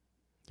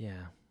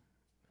 Yeah.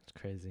 It's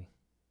crazy.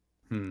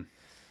 Hmm.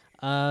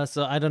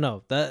 So I don't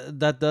know.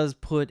 That does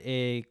put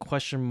a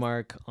question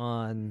mark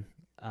on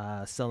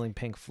selling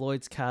Pink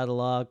Floyd's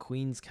catalog,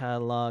 Queen's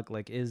catalog.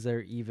 Like, is there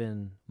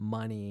even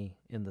money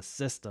in the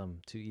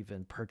system to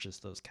even purchase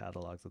those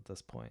catalogs at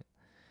this point?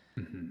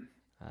 Mm-hmm.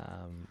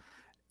 Um,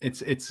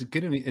 It's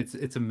gonna be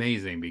it's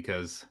amazing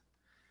because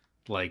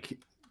like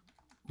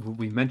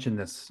we mentioned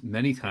this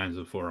many times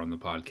before on the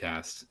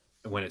podcast.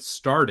 When it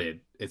started,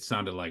 it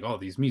sounded like, oh,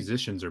 these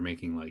musicians are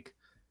making like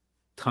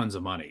tons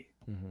of money,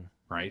 mhm.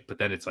 right? But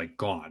then it's like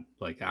gone.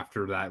 Like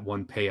after that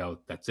one payout,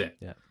 that's it,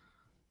 Yeah.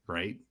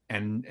 right?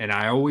 And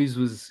I always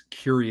was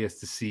curious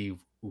to see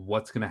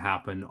what's going to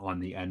happen on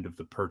the end of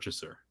the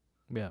purchaser,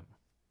 Yeah.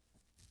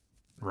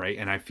 right?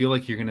 And I feel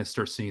like you're going to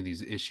start seeing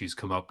these issues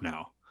come up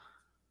now.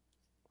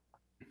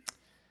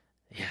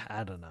 Yeah,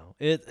 I don't know.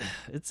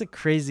 It's a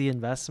crazy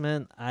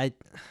investment.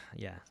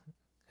 Yeah.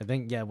 I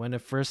think when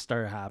it first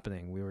started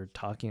happening, we were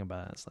talking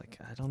about it. It's like,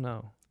 I don't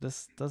know.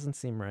 This doesn't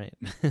seem right.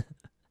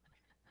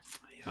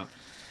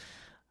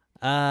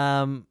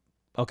 Yeah.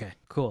 Okay,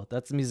 cool.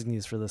 That's the music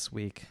news for this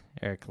week.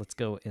 Eric, let's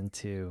go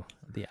into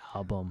the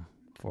album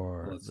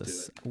for Let's do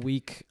this it.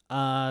 week.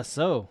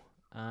 For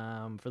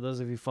those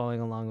of you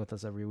following along with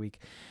us every week,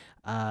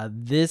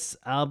 this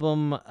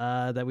album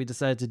that we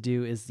decided to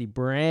do is the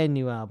brand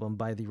new album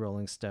by the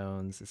Rolling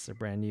Stones. It's a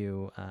brand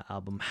new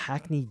album,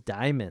 Hackney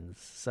Diamonds.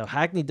 So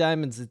Hackney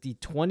Diamonds is the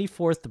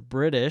 24th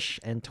British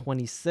and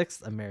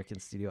 26th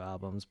American studio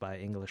albums by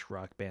English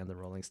rock band the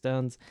Rolling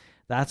Stones.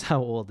 That's how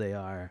old they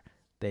are.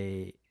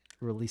 They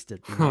released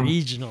it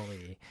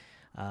regionally,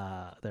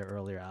 their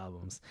earlier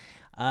albums.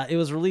 It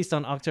was released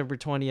on October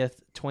 20th,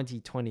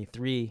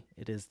 2023.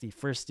 It is the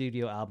first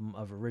studio album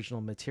of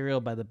original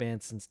material by the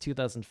band since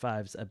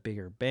 2005's A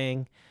Bigger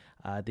Bang.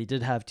 They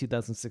did have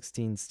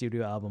 2016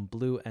 studio album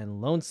Blue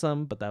and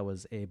Lonesome, but that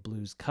was a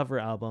blues cover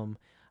album.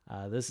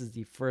 This is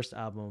the first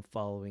album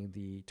following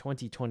the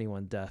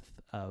 2021 death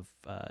of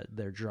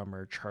their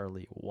drummer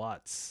Charlie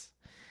Watts.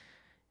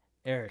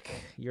 Eric,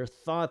 your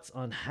thoughts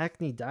on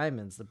Hackney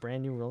Diamonds, the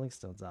brand new Rolling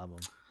Stones album?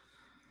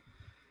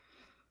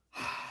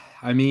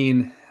 I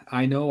mean,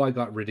 I know I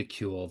got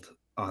ridiculed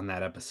on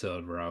that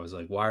episode where I was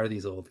like, why are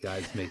these old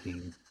guys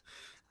making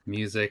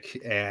music?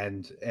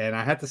 And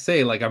I had to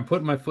say, like, I'm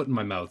putting my foot in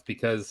my mouth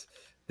because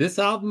this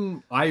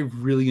album I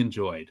really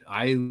enjoyed.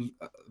 I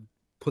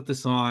put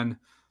this on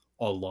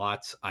a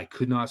lot. I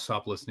could not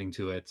stop listening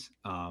to it.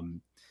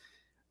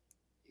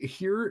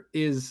 Here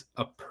is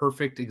a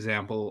perfect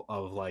example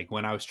of like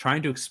when I was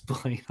trying to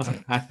explain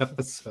on that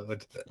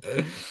episode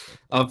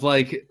of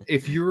like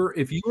if you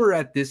were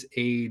at this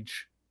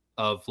age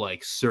of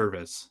like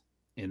service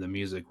in the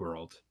music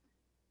world,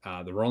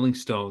 the Rolling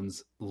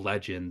Stones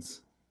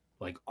legends,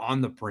 like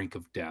on the brink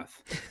of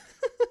death,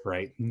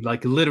 right?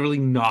 Like literally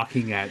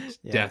knocking at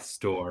Yeah. death's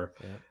door.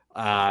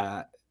 Yeah.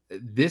 Uh,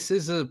 this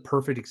is a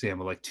perfect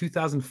example. Like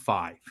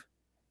 2005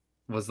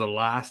 was the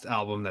last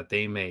album that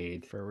they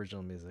made For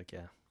original music,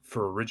 yeah.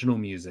 for original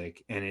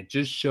music, and it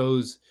just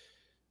shows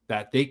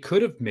that they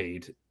could have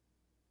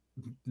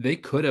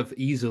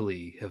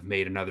easily have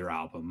made another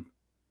album,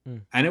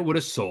 and it would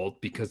have sold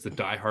because the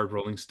diehard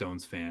Rolling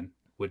Stones fan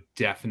would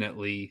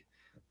definitely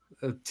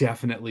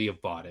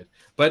have bought it.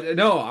 But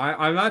no,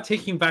 I'm not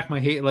taking back my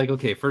hate. Like,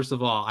 okay, first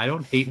of all, I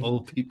don't hate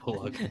old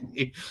people.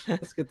 Okay,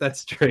 let's get that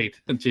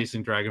straight.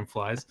 Chasing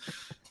dragonflies.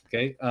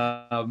 Okay.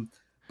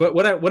 But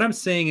what I'm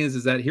saying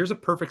is that here's a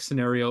perfect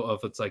scenario of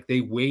it's like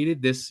they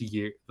waited this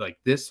year, like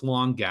this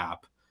long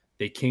gap.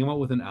 They came out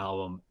with an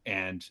album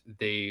and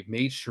they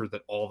made sure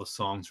that all the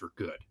songs were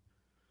good,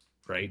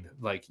 right?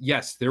 Like,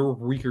 yes, there were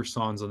weaker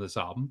songs on this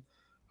album.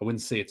 I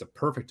wouldn't say it's a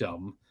perfect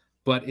album,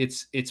 but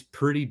it's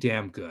pretty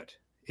damn good.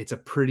 It's a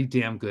pretty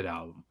damn good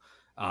album.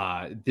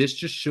 This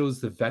just shows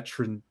the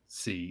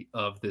veterancy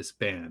of this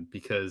band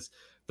because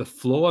the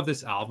flow of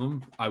this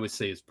album, I would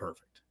say, is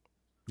perfect.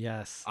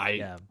 Yes. I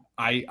Yeah.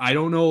 I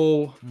don't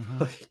know.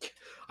 Like,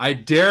 I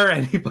dare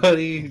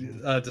anybody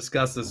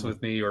discuss this with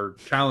me or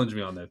challenge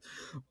me on this.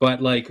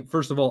 But like,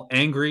 first of all,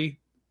 "Angry,"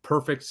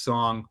 perfect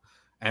song,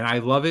 and I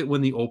love it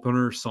when the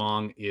opener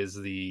song is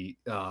the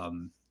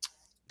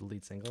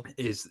lead single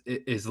is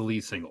the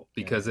lead single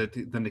because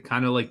then it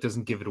kind of like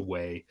doesn't give it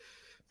away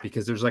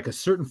because there's like a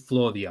certain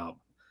flow of the album.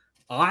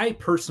 I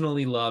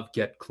personally love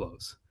 "Get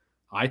Close."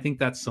 I think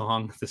that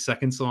song, the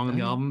second song on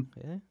the album,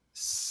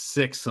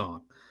 sick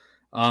song.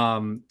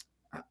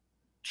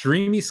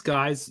 Dreamy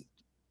Skies,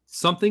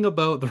 something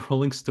about the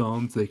Rolling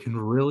Stones, they can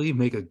really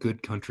make a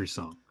good country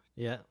song.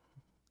 Yeah.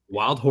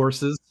 Wild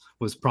Horses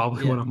was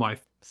probably one of my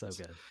so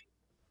good.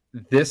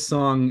 This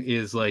song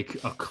is like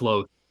a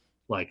close,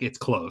 like it's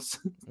close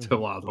to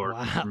Wild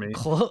Horses Wow. for me.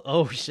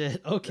 Oh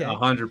shit. Okay.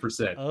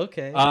 100%.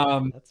 Okay.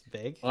 That's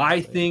big. I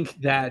think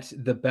that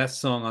the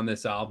best song on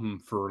this album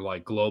for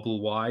like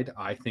global wide,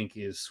 I think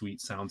is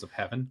 "Sweet Sounds of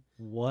Heaven"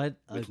 What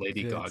with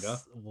Lady Gaga.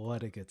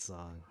 What a good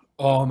song.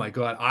 Oh my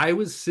god, I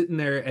was sitting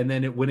there, and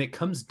then when it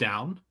comes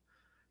down,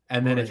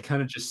 and then it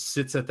kind of just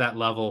sits at that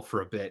level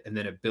for a bit, and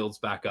then it builds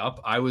back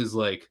up. I was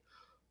like,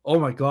 "Oh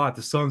my god,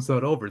 the song's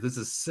not over. This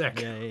is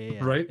sick."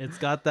 Yeah. Right? It's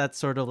got that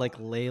sort of like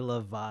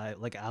Layla vibe,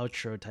 like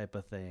outro type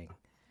of thing.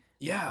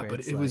 Yeah,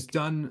 but it was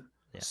done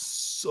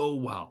so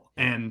well,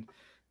 and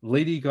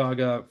Lady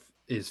Gaga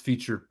is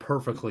featured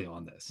perfectly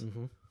on this,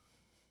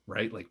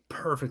 right? Like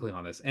perfectly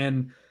on this,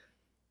 and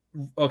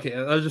okay,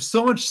 there's just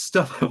so much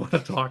stuff I want to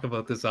talk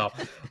about this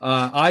album.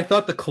 I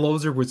thought the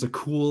closer was a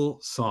cool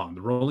song,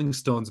 the Rolling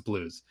Stones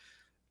Blues.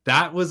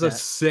 That was a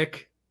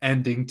sick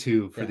ending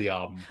too for the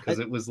album because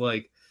it was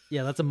like,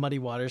 that's a Muddy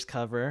Waters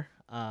cover.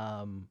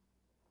 And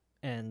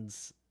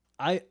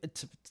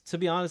to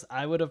be honest,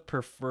 I would have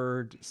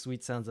preferred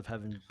 "Sweet Sounds of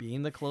Heaven"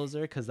 being the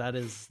closer because that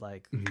is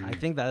like I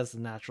think that is the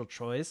natural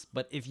choice.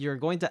 But if you're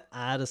going to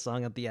add a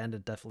song at the end,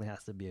 it definitely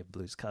has to be a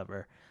blues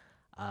cover.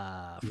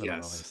 For the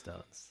Rolling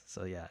Stones.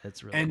 So yeah,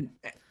 it's really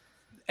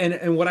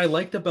and what I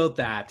liked about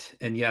that,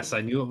 and yes,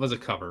 I knew it was a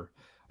cover,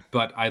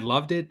 but I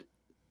loved it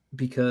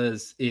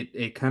because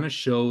it kind of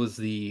shows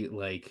the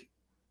like,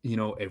 you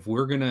know, if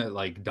we're gonna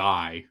like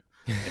die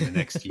in the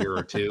next year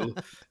or two,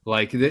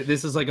 like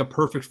this is like a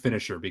perfect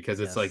finisher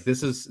because it's like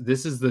this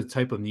is the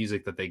type of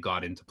music that they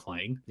got into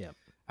playing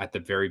at the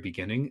very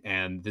beginning,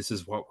 and this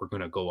is what we're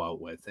gonna go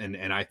out with,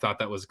 and I thought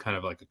that was kind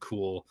of like a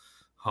cool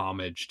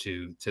homage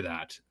to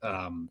that.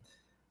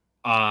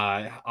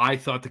 I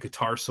thought the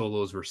guitar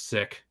solos were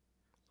sick.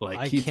 Like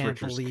I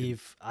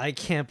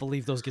can't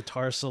believe those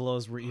guitar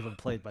solos were even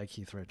played by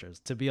Keith Richards.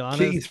 To be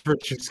honest, Keith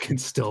Richards can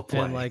still play.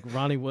 And like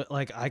Ronnie Wood,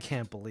 like I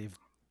can't believe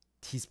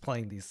he's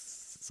playing these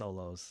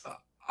solos.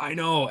 I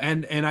know,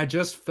 and I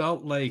just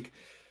felt like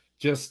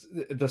just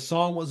the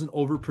song wasn't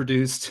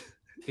overproduced.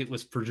 It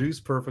was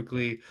produced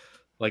perfectly.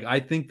 Like I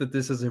think that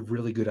this is a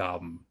really good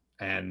album,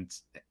 and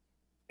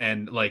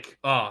like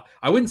I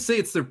wouldn't say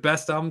it's their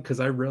best album because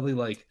I really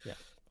like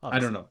I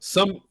don't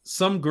obviously. know.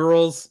 Some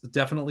girls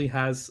definitely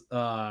has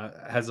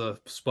a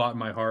spot in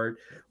my heart.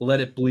 Let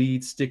It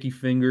Bleed, Sticky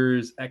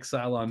Fingers,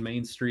 Exile on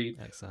Main Street,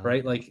 Exile,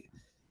 right? yeah. Like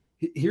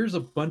here's a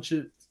bunch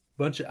of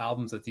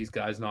albums that these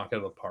guys knock out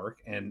of the park,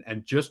 and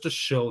just to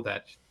show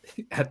that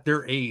at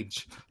their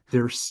age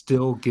they're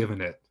still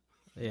giving it.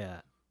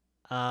 Yeah.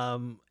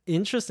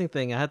 Interesting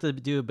thing. I had to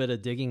do a bit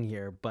of digging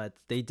here, but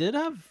they did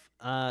have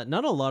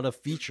not a lot of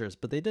features,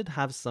 but they did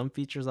have some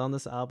features on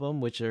this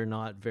album which are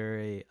not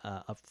very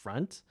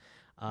upfront.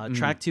 Mm,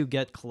 Track two,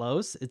 Get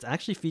Close. It's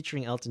actually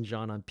featuring Elton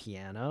John on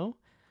piano,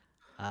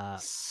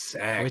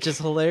 which is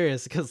sick.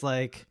 hilarious because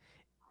like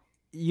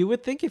you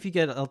would think if you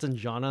get Elton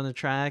John on a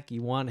track,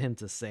 you want him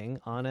to sing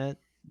on it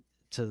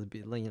to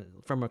be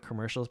from a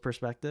commercials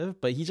perspective,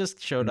 but he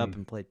just showed up Mm,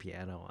 and played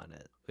piano on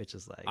it, which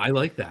is like I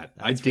like that.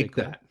 I that's pretty dig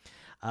cool.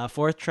 that.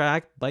 Fourth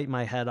track, Bite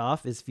My Head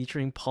Off, is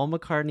featuring Paul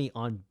McCartney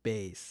on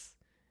bass.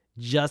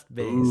 Just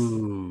bass.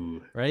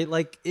 Ooh. Right?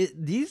 Like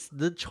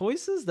the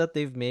choices that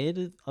they've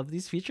made of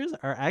these features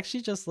are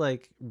actually just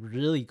like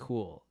really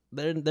cool.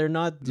 They're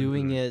not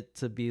doing Mhm. it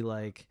to be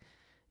like,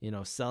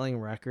 selling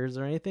records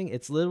or anything.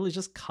 It's literally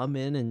just come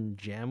in and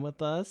jam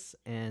with us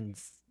and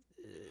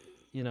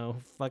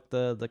fuck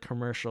the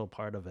commercial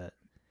part of it.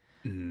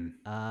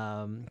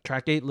 Mhm.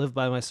 Track 8, Live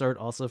by My Sword,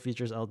 also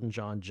features Elton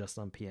John just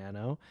on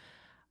piano.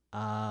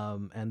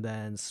 And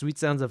then Sweet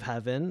Sounds of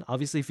Heaven,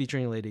 obviously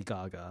featuring Lady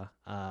Gaga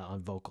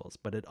on vocals,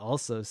 but it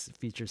also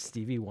features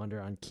Stevie Wonder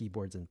on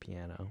keyboards and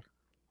piano.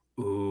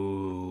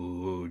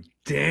 Ooh,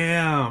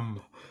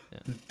 damn.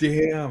 Yeah.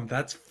 Damn,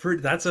 that's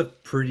a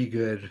pretty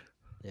good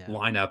Yeah.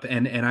 lineup,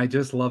 and I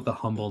just love the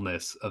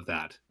humbleness of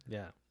that.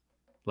 Yeah.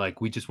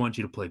 Like, we just want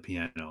you to play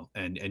piano,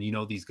 and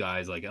these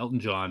guys like Elton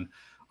John,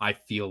 I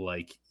feel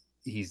like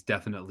he's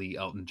definitely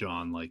Elton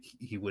John. Like,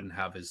 he wouldn't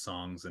have his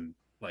songs and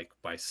like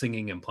by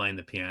singing and playing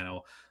the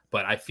piano,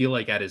 but I feel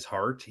like at his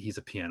heart he's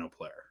a piano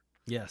player,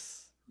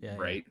 Yes. Yeah. Yeah.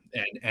 right?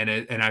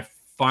 And I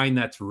find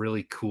that's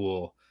really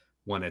cool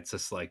when it's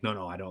just like,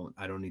 no, I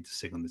don't need to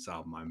sing on this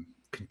album. I'm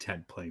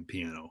content playing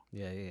piano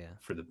Yeah. Yeah. Yeah.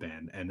 for the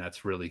band, and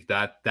that's really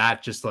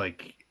that just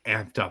like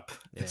amped up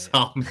Yeah. this Yeah.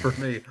 album for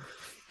me.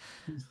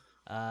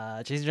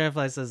 Chasing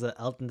Dragonfly says that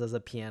Elton does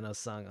a piano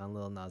song on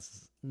Lil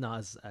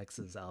Nas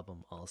X's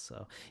album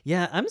also.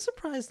 Yeah, I'm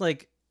surprised.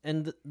 Like,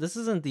 and this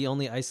isn't the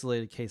only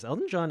isolated case.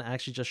 Elton John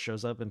actually just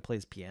shows up and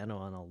plays piano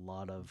on a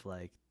lot of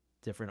like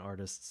different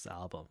artists'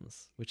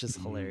 albums, which is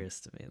Mhm. hilarious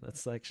to me.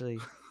 That's actually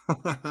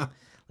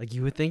like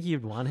you would think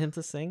you'd want him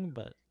to sing,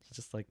 but he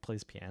just like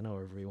plays piano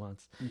wherever he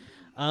wants.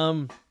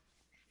 Um,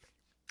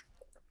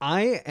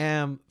 I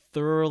am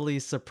thoroughly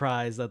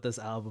surprised that this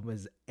album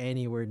is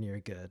anywhere near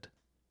good.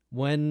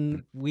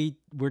 When we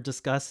were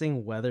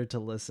discussing whether to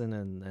listen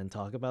and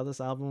talk about this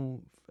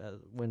album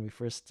when we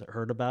first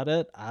heard about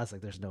it, I was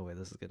like, there's no way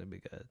this is going to be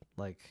good.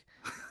 Like,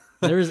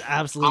 there is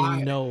absolutely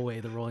I no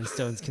way the Rolling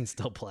Stones can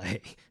still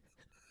play.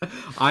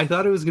 I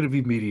thought it was gonna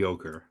be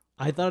mediocre.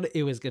 I thought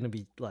it was going to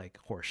be like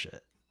horseshit.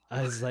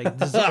 I was like,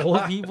 these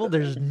old people,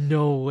 there's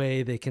no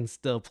way they can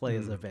still play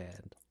as a Mm.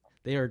 band.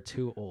 They are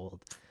too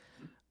old.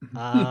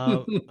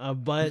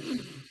 But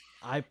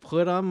I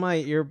put on my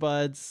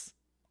earbuds,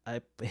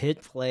 I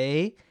hit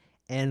play,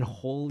 and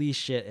holy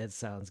shit, it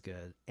sounds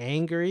good.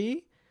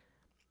 Angry,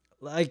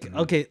 like Mm.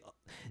 okay,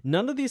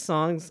 none of these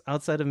songs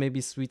outside of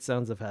maybe Sweet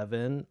Sounds of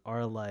Heaven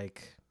are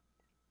like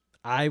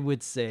I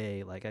would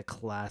say like a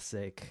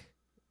classic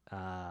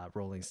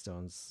Rolling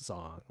Stones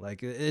song.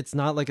 Like it's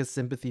not like a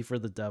Sympathy for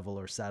the Devil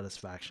or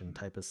Satisfaction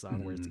type of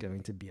song where it's Mm.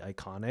 going to be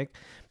iconic,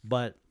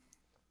 but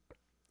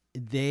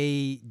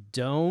they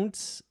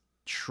don't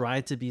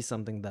try to be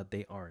something that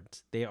they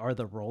aren't. They are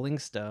the Rolling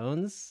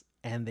Stones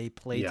and they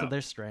play to Yeah.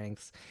 their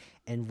strengths.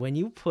 And when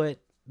you put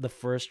the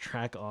first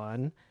track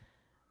on,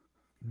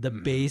 the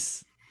Mhm.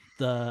 bass,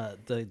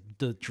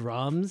 the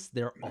drums,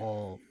 they're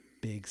all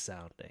big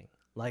sounding.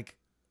 Like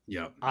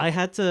Yeah. I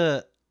had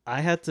to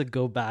I had to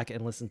go back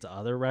and listen to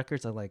other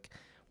records. I'm like,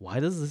 why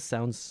does this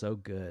sound so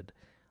good?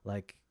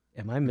 Like,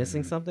 am I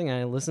missing Mhm. something? And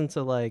I listened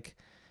to like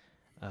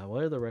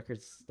what are the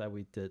records that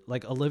we did?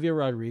 Like Olivia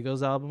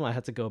Rodrigo's album. I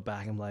had to go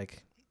back. I'm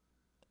like,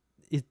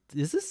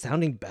 is this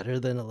sounding better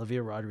than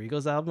Olivia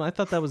Rodrigo's album? I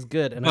thought that was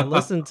good. And I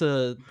listened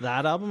to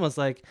that album. I was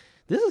like,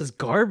 this is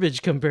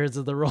garbage compared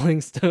to the Rolling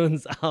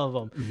Stones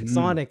album Mhm.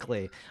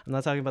 sonically. I'm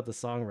not talking about the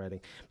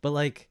songwriting, but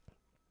like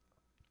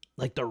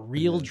the And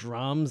real then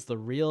drums, the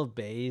real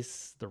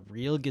bass, the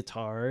real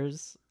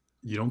guitars.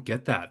 you don't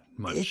get that It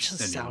much just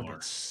sounded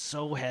anymore.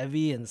 so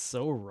heavy and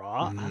so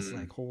raw. I was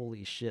like, Mhm.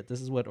 holy shit,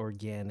 this is what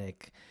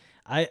organic.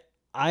 I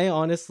I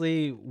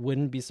honestly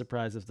wouldn't be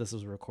surprised if this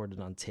was recorded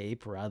on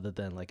tape rather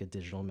than like a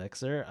digital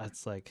mixer.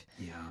 It's like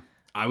Yeah.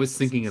 I was this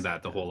thinking is of so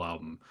that the good. whole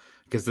album,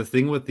 because the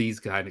thing with these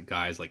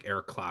guys like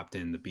Eric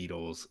Clapton, the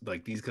Beatles,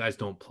 like these guys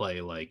don't play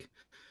like,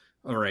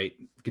 all right,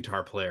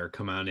 guitar player,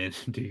 come on in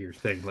and do your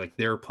thing. Like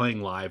they're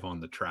playing live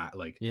on the track.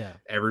 Like Yeah.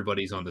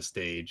 everybody's on the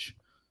stage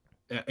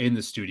in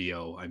the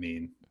studio. I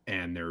mean,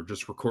 and they're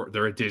just record.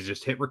 They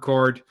just hit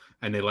record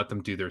and they let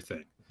them do their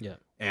thing. Yeah.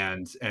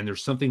 And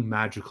there's something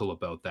magical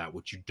about that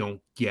which you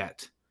don't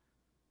get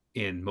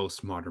in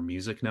most modern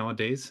music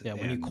nowadays. Yeah,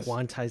 when you And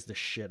quantize the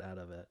shit out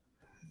of it,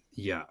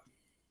 yeah.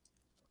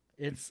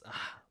 it's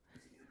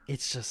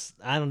it's just,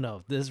 I don't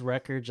know. This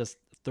record just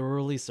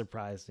thoroughly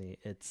surprised me.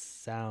 It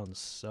sounds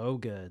so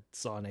good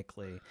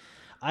sonically.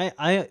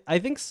 I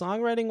think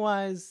songwriting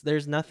wise,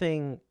 there's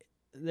nothing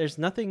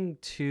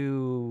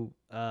to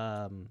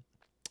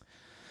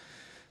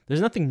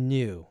there's nothing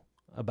new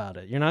about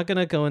it. You're not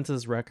gonna go into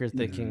this record Mhm.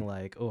 thinking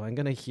like, oh, I'm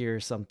gonna hear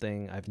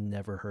something I've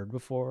never heard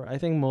before. I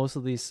think most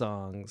of these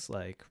songs,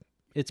 like,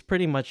 it's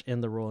pretty much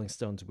in the Rolling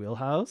Stones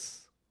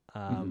wheelhouse.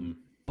 Mhm.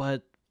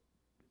 But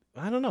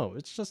I don't know.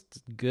 It's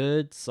just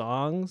good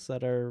songs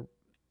that are,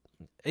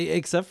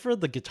 except for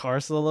the guitar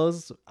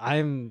solos.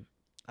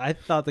 I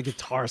thought the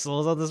guitar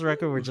solos on this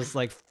record were just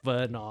like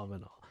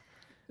phenomenal.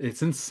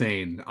 It's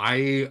insane.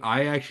 I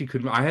actually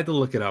couldn't. I had to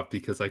look it up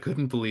because I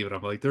couldn't believe it.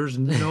 I'm like, there's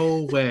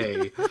no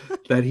way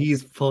that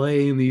he's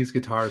playing these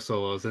guitar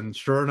solos, and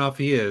sure enough,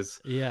 he is.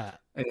 Yeah.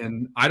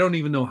 And I don't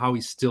even know how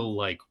he's still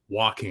like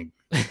walking,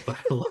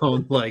 let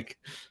alone like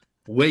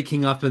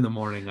waking up in the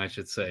morning, I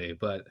should say.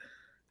 But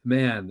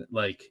man,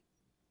 like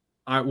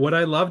what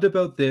I loved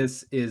about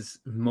this is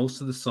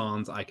most of the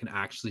songs I can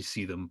actually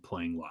see them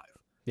playing live.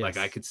 Like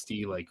I Yes. could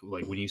see like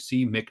when you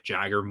see Mick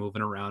Jagger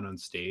moving around on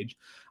stage,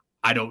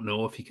 I don't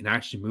know if he can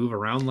actually move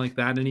around like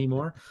that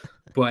anymore,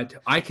 but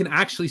I can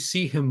actually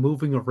see him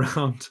moving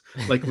around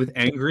like with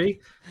angry,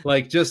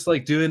 like just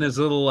like doing his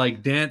little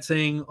like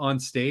dancing on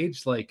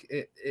stage. Like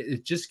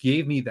it just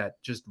gave me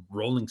that just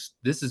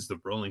this is the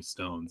Rolling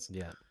Stones.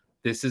 Yeah.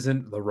 This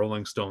isn't the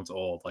Rolling Stones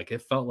old. Like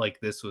it felt like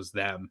this was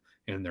them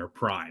in their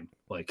prime.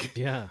 Like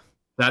Yeah.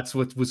 that's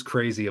what was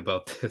crazy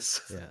about this.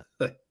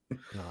 Yeah.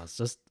 No, it's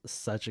just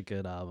such a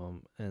good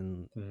album.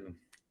 Mm,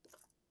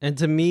 And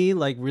to me,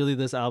 like, really,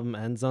 this album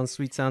ends on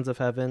Sweet Sounds of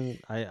Heaven.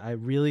 I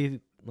really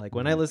like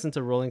when I mm, listen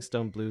to Rolling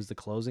Stone Blues, the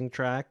closing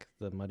track,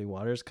 the Muddy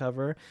Waters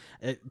cover.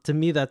 To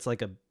me, that's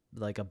like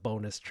a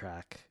bonus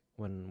track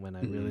when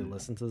I really mm.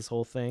 listen to this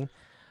whole thing.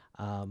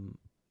 Um,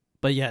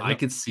 but yeah, I no,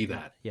 could see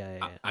that. yeah,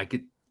 yeah, I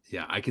could,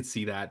 yeah, I could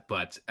see that.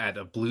 But at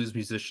a blues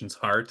musician's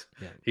heart,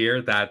 yeah,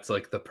 here, that's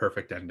like the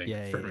perfect ending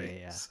yeah, yeah, for yeah, me. yeah,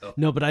 yeah. So,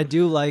 No, but I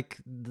do like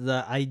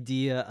the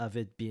idea of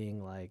it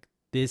being like,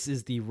 this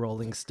is the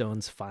Rolling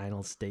Stones'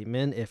 final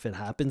statement. If it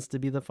happens to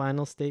be the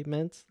final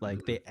statement, like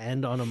mhm, they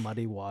end on a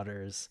Muddy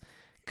Waters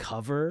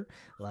cover,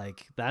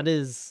 like that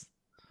is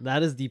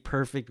the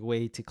perfect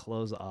way to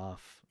close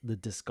off the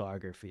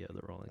discography of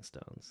the Rolling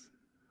Stones.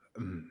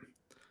 mm.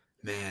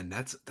 Man,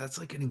 that's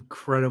like an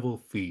incredible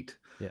feat.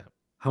 Yeah.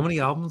 How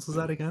many albums was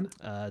that again?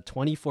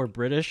 24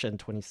 British and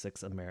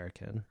 26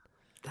 American.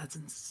 That's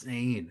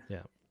insane.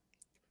 Yeah,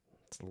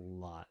 it's a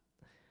lot.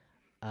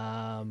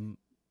 Um,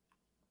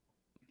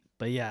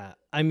 but yeah,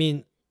 I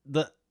mean,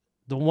 the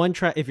one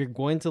track, if you're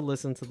going to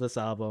listen to this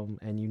album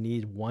and you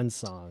need one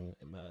song,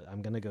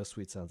 I'm gonna go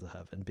Sweet Sounds of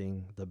Heaven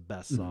being the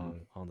best Mhm.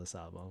 song on this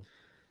album.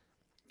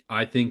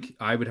 I think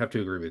I would have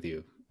to agree with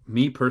you.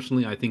 Me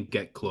personally, I think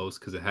Get Close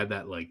because it had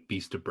that like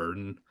Beast of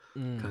Burden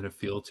Mm, kind of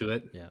feel to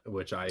it, yeah.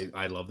 which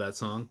I love that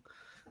song.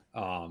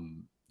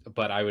 Um,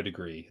 but I would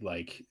agree.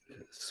 Like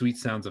Sweet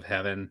Sounds of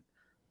Heaven,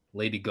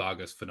 Lady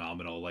Gaga's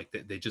phenomenal. Like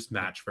they just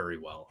Yep. match very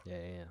well. Yeah,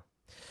 yeah,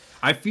 yeah.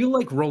 I feel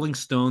like Rolling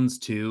Stones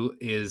too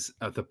is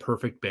the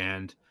perfect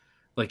band.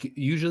 Like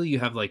usually you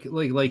have like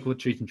what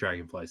Chasing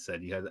Dragonfly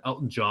said. You had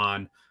Elton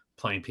John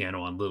playing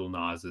piano on Little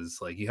Nas's.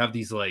 Like you have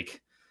these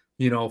like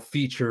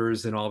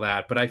features and all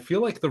that. But I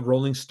feel like the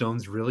Rolling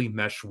Stones really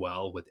mesh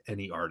well with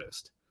any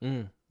artist.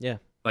 Yeah.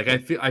 Like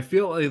I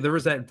feel like there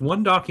was that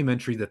one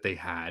documentary that they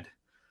had.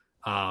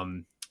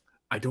 Um,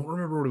 I don't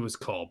remember what it was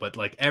called, but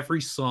like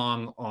every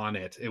song on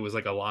it, it was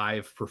like a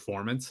live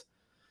performance.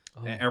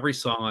 Oh. Every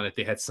song on it,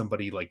 they had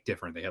somebody like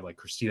different. They had like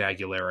Christina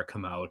Aguilera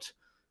come out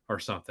or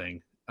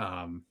something.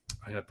 I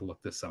have to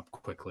look this up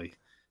quickly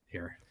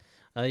here.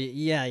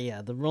 Yeah,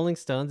 yeah. The Rolling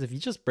Stones, if you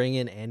just bring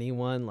in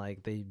anyone,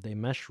 like they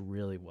mesh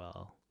really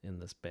well in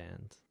this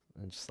band.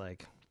 And just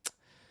like,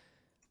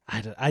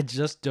 I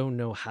just don't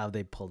know how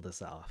they pulled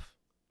this off.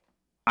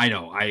 I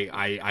know.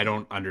 I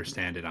don't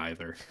understand it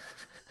either,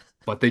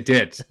 but they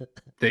did.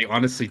 They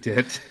honestly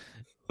did.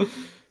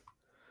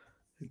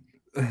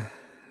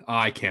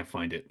 I can't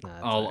find it. Nah,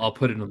 it's all I'll right.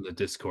 put it in the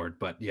Discord.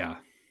 But yeah,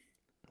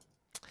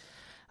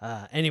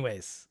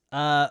 Anyways,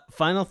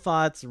 final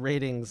thoughts,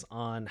 ratings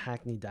on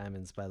Hackney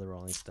Diamonds by the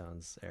Rolling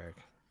Stones, Eric.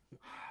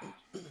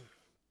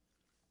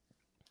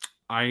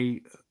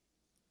 I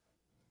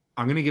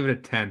I'm gonna give it a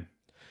 10.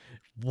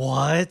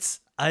 What?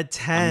 A I'm gonna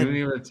 10?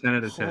 give it a 10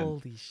 out of 10.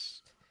 Holy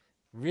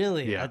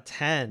Really? A Yeah,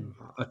 10?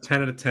 a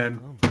 10 out of 10.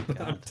 Oh my I'm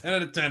god. 10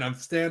 out of 10. I'm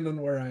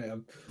standing where I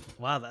am.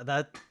 Wow,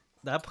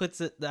 that puts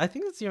it, I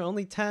think it's your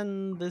only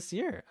 10 this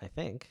year, I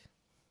think.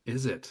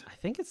 Is it? I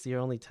think it's your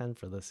only 10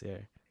 for this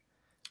year.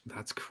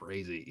 That's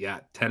crazy. Yeah,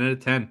 10 out of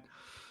 10.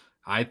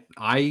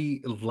 I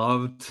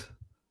loved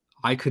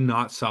I could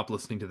not stop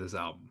listening to this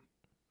album.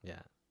 Yeah.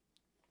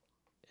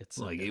 It's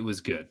so Like good. it was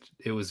good.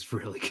 It was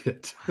really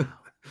good. Wow.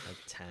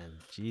 A 10.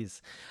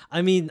 Jeez.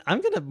 I mean,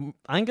 I'm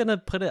going to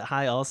put it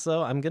high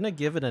also. I'm going to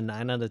give it a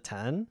 9 out of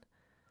 10.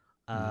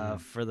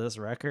 for this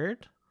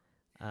record,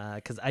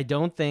 because I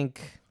don't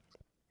think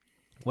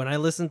when I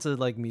listen to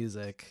like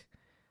music,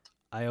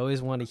 I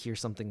always want to hear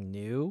something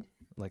new,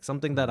 like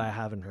something that I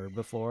haven't heard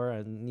before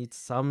and need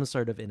some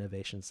sort of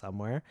innovation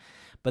somewhere.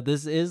 But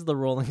this is the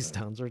Rolling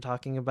Stones we're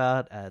talking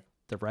about at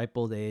the ripe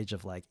old age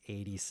of like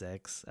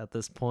 86 at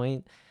this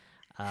point.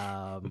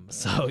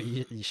 So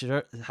you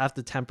should have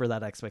to temper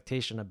that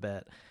expectation a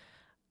bit.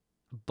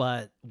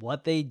 But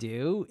what they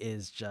do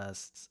is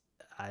just,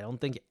 I don't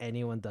think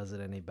anyone does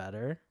it any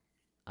better.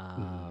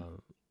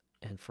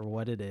 And for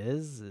what it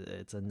is,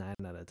 it's a 9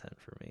 out of 10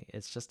 for me.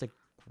 It's just a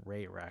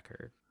great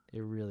record.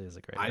 It really is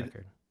a great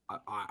record.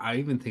 I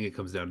even think it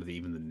comes down to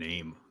even the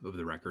name of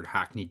the record,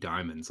 Hackney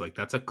Diamonds. Like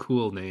that's a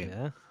cool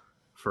name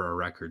for a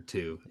record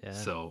too. Yeah.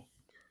 So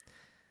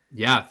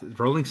yeah,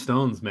 Rolling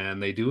Stones, man,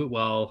 they do it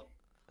well.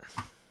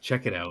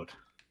 Check it out.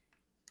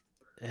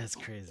 It's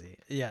crazy.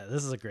 Yeah,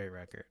 this is a great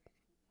record.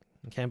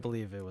 I can't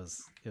believe it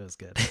was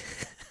good.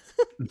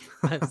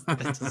 I'm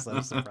just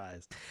so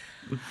surprised.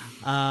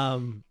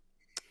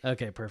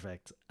 Okay,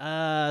 perfect.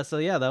 So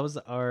yeah, that was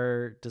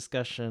our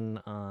discussion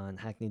on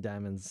Hackney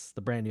Diamonds,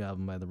 the brand new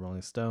album by the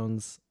Rolling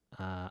Stones.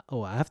 I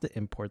have to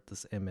import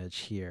this image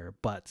here,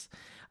 but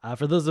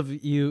for those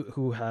of you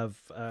who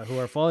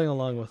are following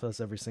along with us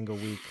every single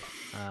week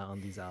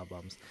on these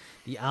albums,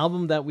 the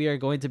album that we are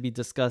going to be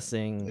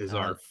discussing is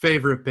our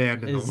favorite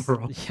band in the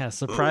world. Yeah,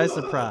 surprise,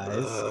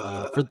 surprise.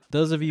 For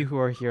those of you who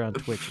are here on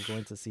Twitch, you're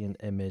going to see an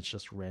image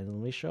just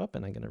randomly show up,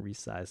 and I'm going to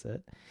resize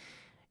it.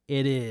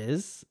 It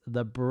is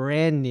the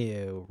brand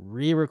new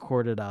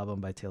re-recorded album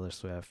by Taylor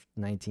Swift,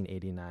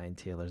 1989,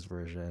 Taylor's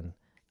version.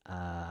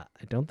 I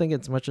don't think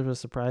it's much of a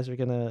surprise we're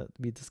going to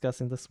be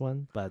discussing this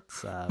one, but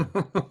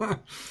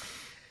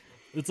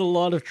it's a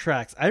lot of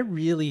tracks. I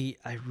really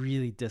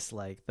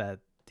dislike that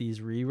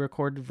these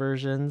re-recorded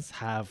versions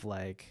have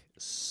like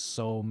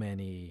so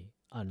many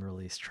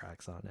unreleased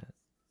tracks on it.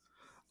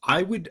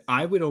 I would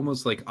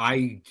almost like,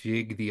 I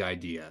jig the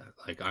idea.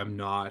 Like, I'm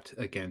not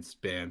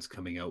against bands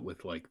coming out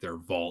with like their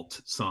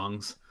vault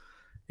songs,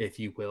 if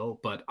you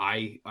will, but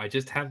I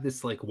just have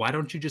this like, why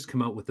don't you just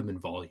come out with them in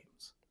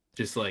volumes?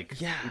 Just like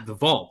the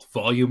Vault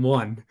Volume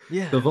 1,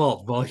 the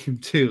Vault Volume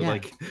 2. Yeah.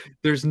 Like,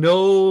 there's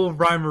no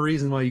rhyme or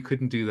reason why you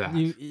couldn't do that.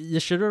 You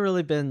should have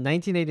really been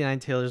 1989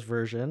 Taylor's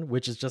version,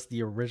 which is just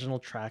the original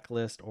track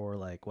list or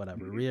like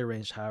whatever,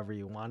 rearranged however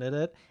you wanted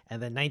it, and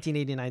then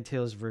 1989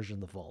 Taylor's version,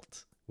 the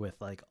Vault, with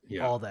like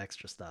all the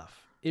extra stuff.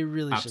 It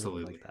really should have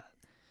been like that.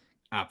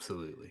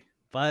 Absolutely.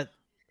 But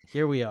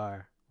here we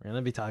are. We're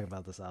going to be talking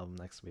about this album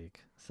next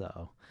week.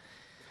 So,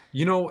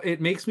 you know,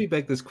 it makes me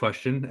beg this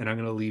question, and I'm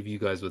going to leave you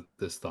guys with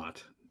this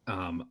thought.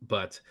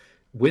 But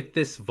with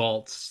this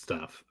Vault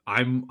stuff,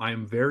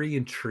 I'm very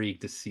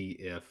intrigued to see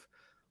if,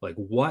 like,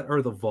 what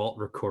are the Vault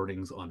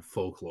recordings on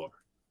Folklore?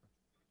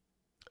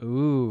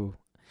 Ooh,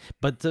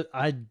 but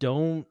I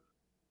don't.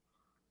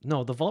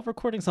 No, the Vault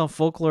recordings on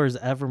Folklore is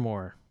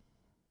Evermore.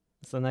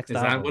 It's the next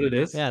album. Is that what it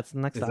is? Yeah, it's the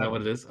next album. Is that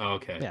what it is? Oh,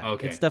 okay. Yeah,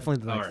 okay. It's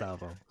definitely the next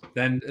album.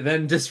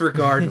 Then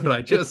disregard what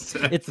I just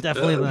said. It's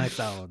definitely the next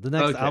album. The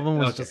next album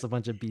was just a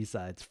bunch of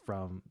B-sides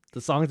from the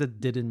songs that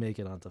didn't make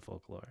it onto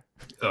Folklore.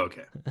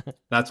 Okay.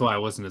 That's why I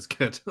wasn't as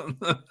good.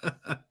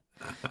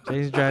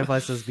 James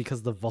Dragonfly says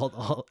because the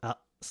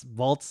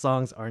Vault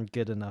songs aren't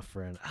good enough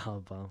for an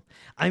album.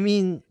 I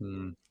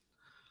mean,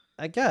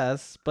 I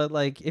guess, but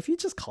like if you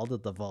just called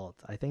it the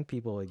Vault, I think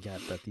people would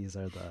get that these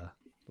are the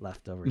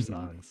leftover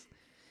songs.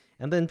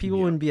 And then people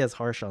wouldn't be as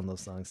harsh on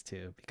those songs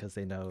too, because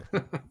they know,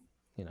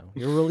 you know,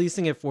 you're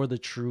releasing it for the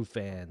true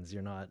fans.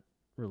 You're not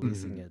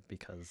releasing it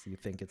because you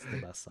think it's the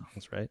best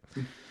songs, right?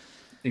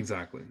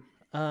 Exactly.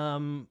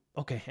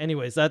 Okay.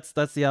 Anyways, that's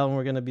the album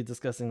we're going to be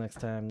discussing next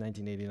time,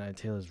 1989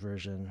 Taylor's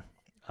version.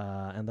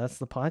 And that's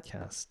the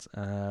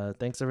podcast.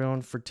 Thanks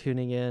everyone for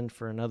tuning in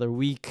for another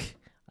week.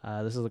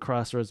 This is the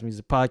Crossroads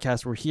Music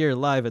Podcast. We're here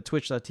live at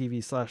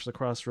twitch.tv/the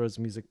Crossroads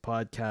Music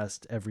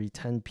Podcast every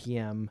 10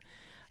 p.m.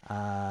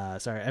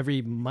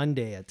 Every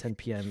Monday at 10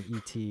 p.m.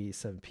 ET,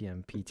 7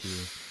 p.m. PT.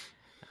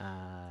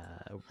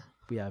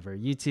 We have our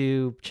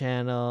YouTube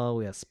channel,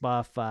 we have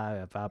Spotify, we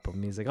have Apple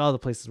Music, all the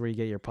places where you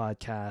get your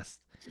podcast.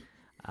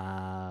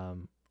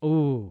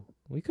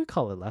 We could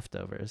call it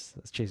Leftovers,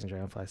 as Chasing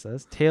Dragonfly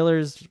says.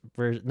 Taylor's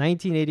version,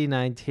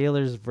 1989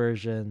 Taylor's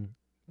version,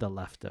 The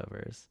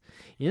Leftovers.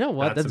 You know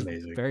what? That's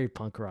amazing. Very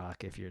punk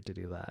rock if you're to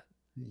do that.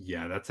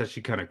 Yeah, that's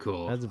actually kind of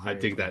cool. I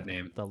dig that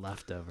name. The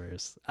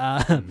Leftovers.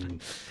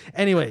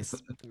 Anyways,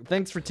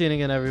 thanks for tuning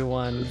in,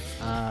 everyone.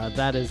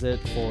 That is it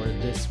for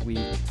this week,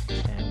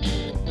 and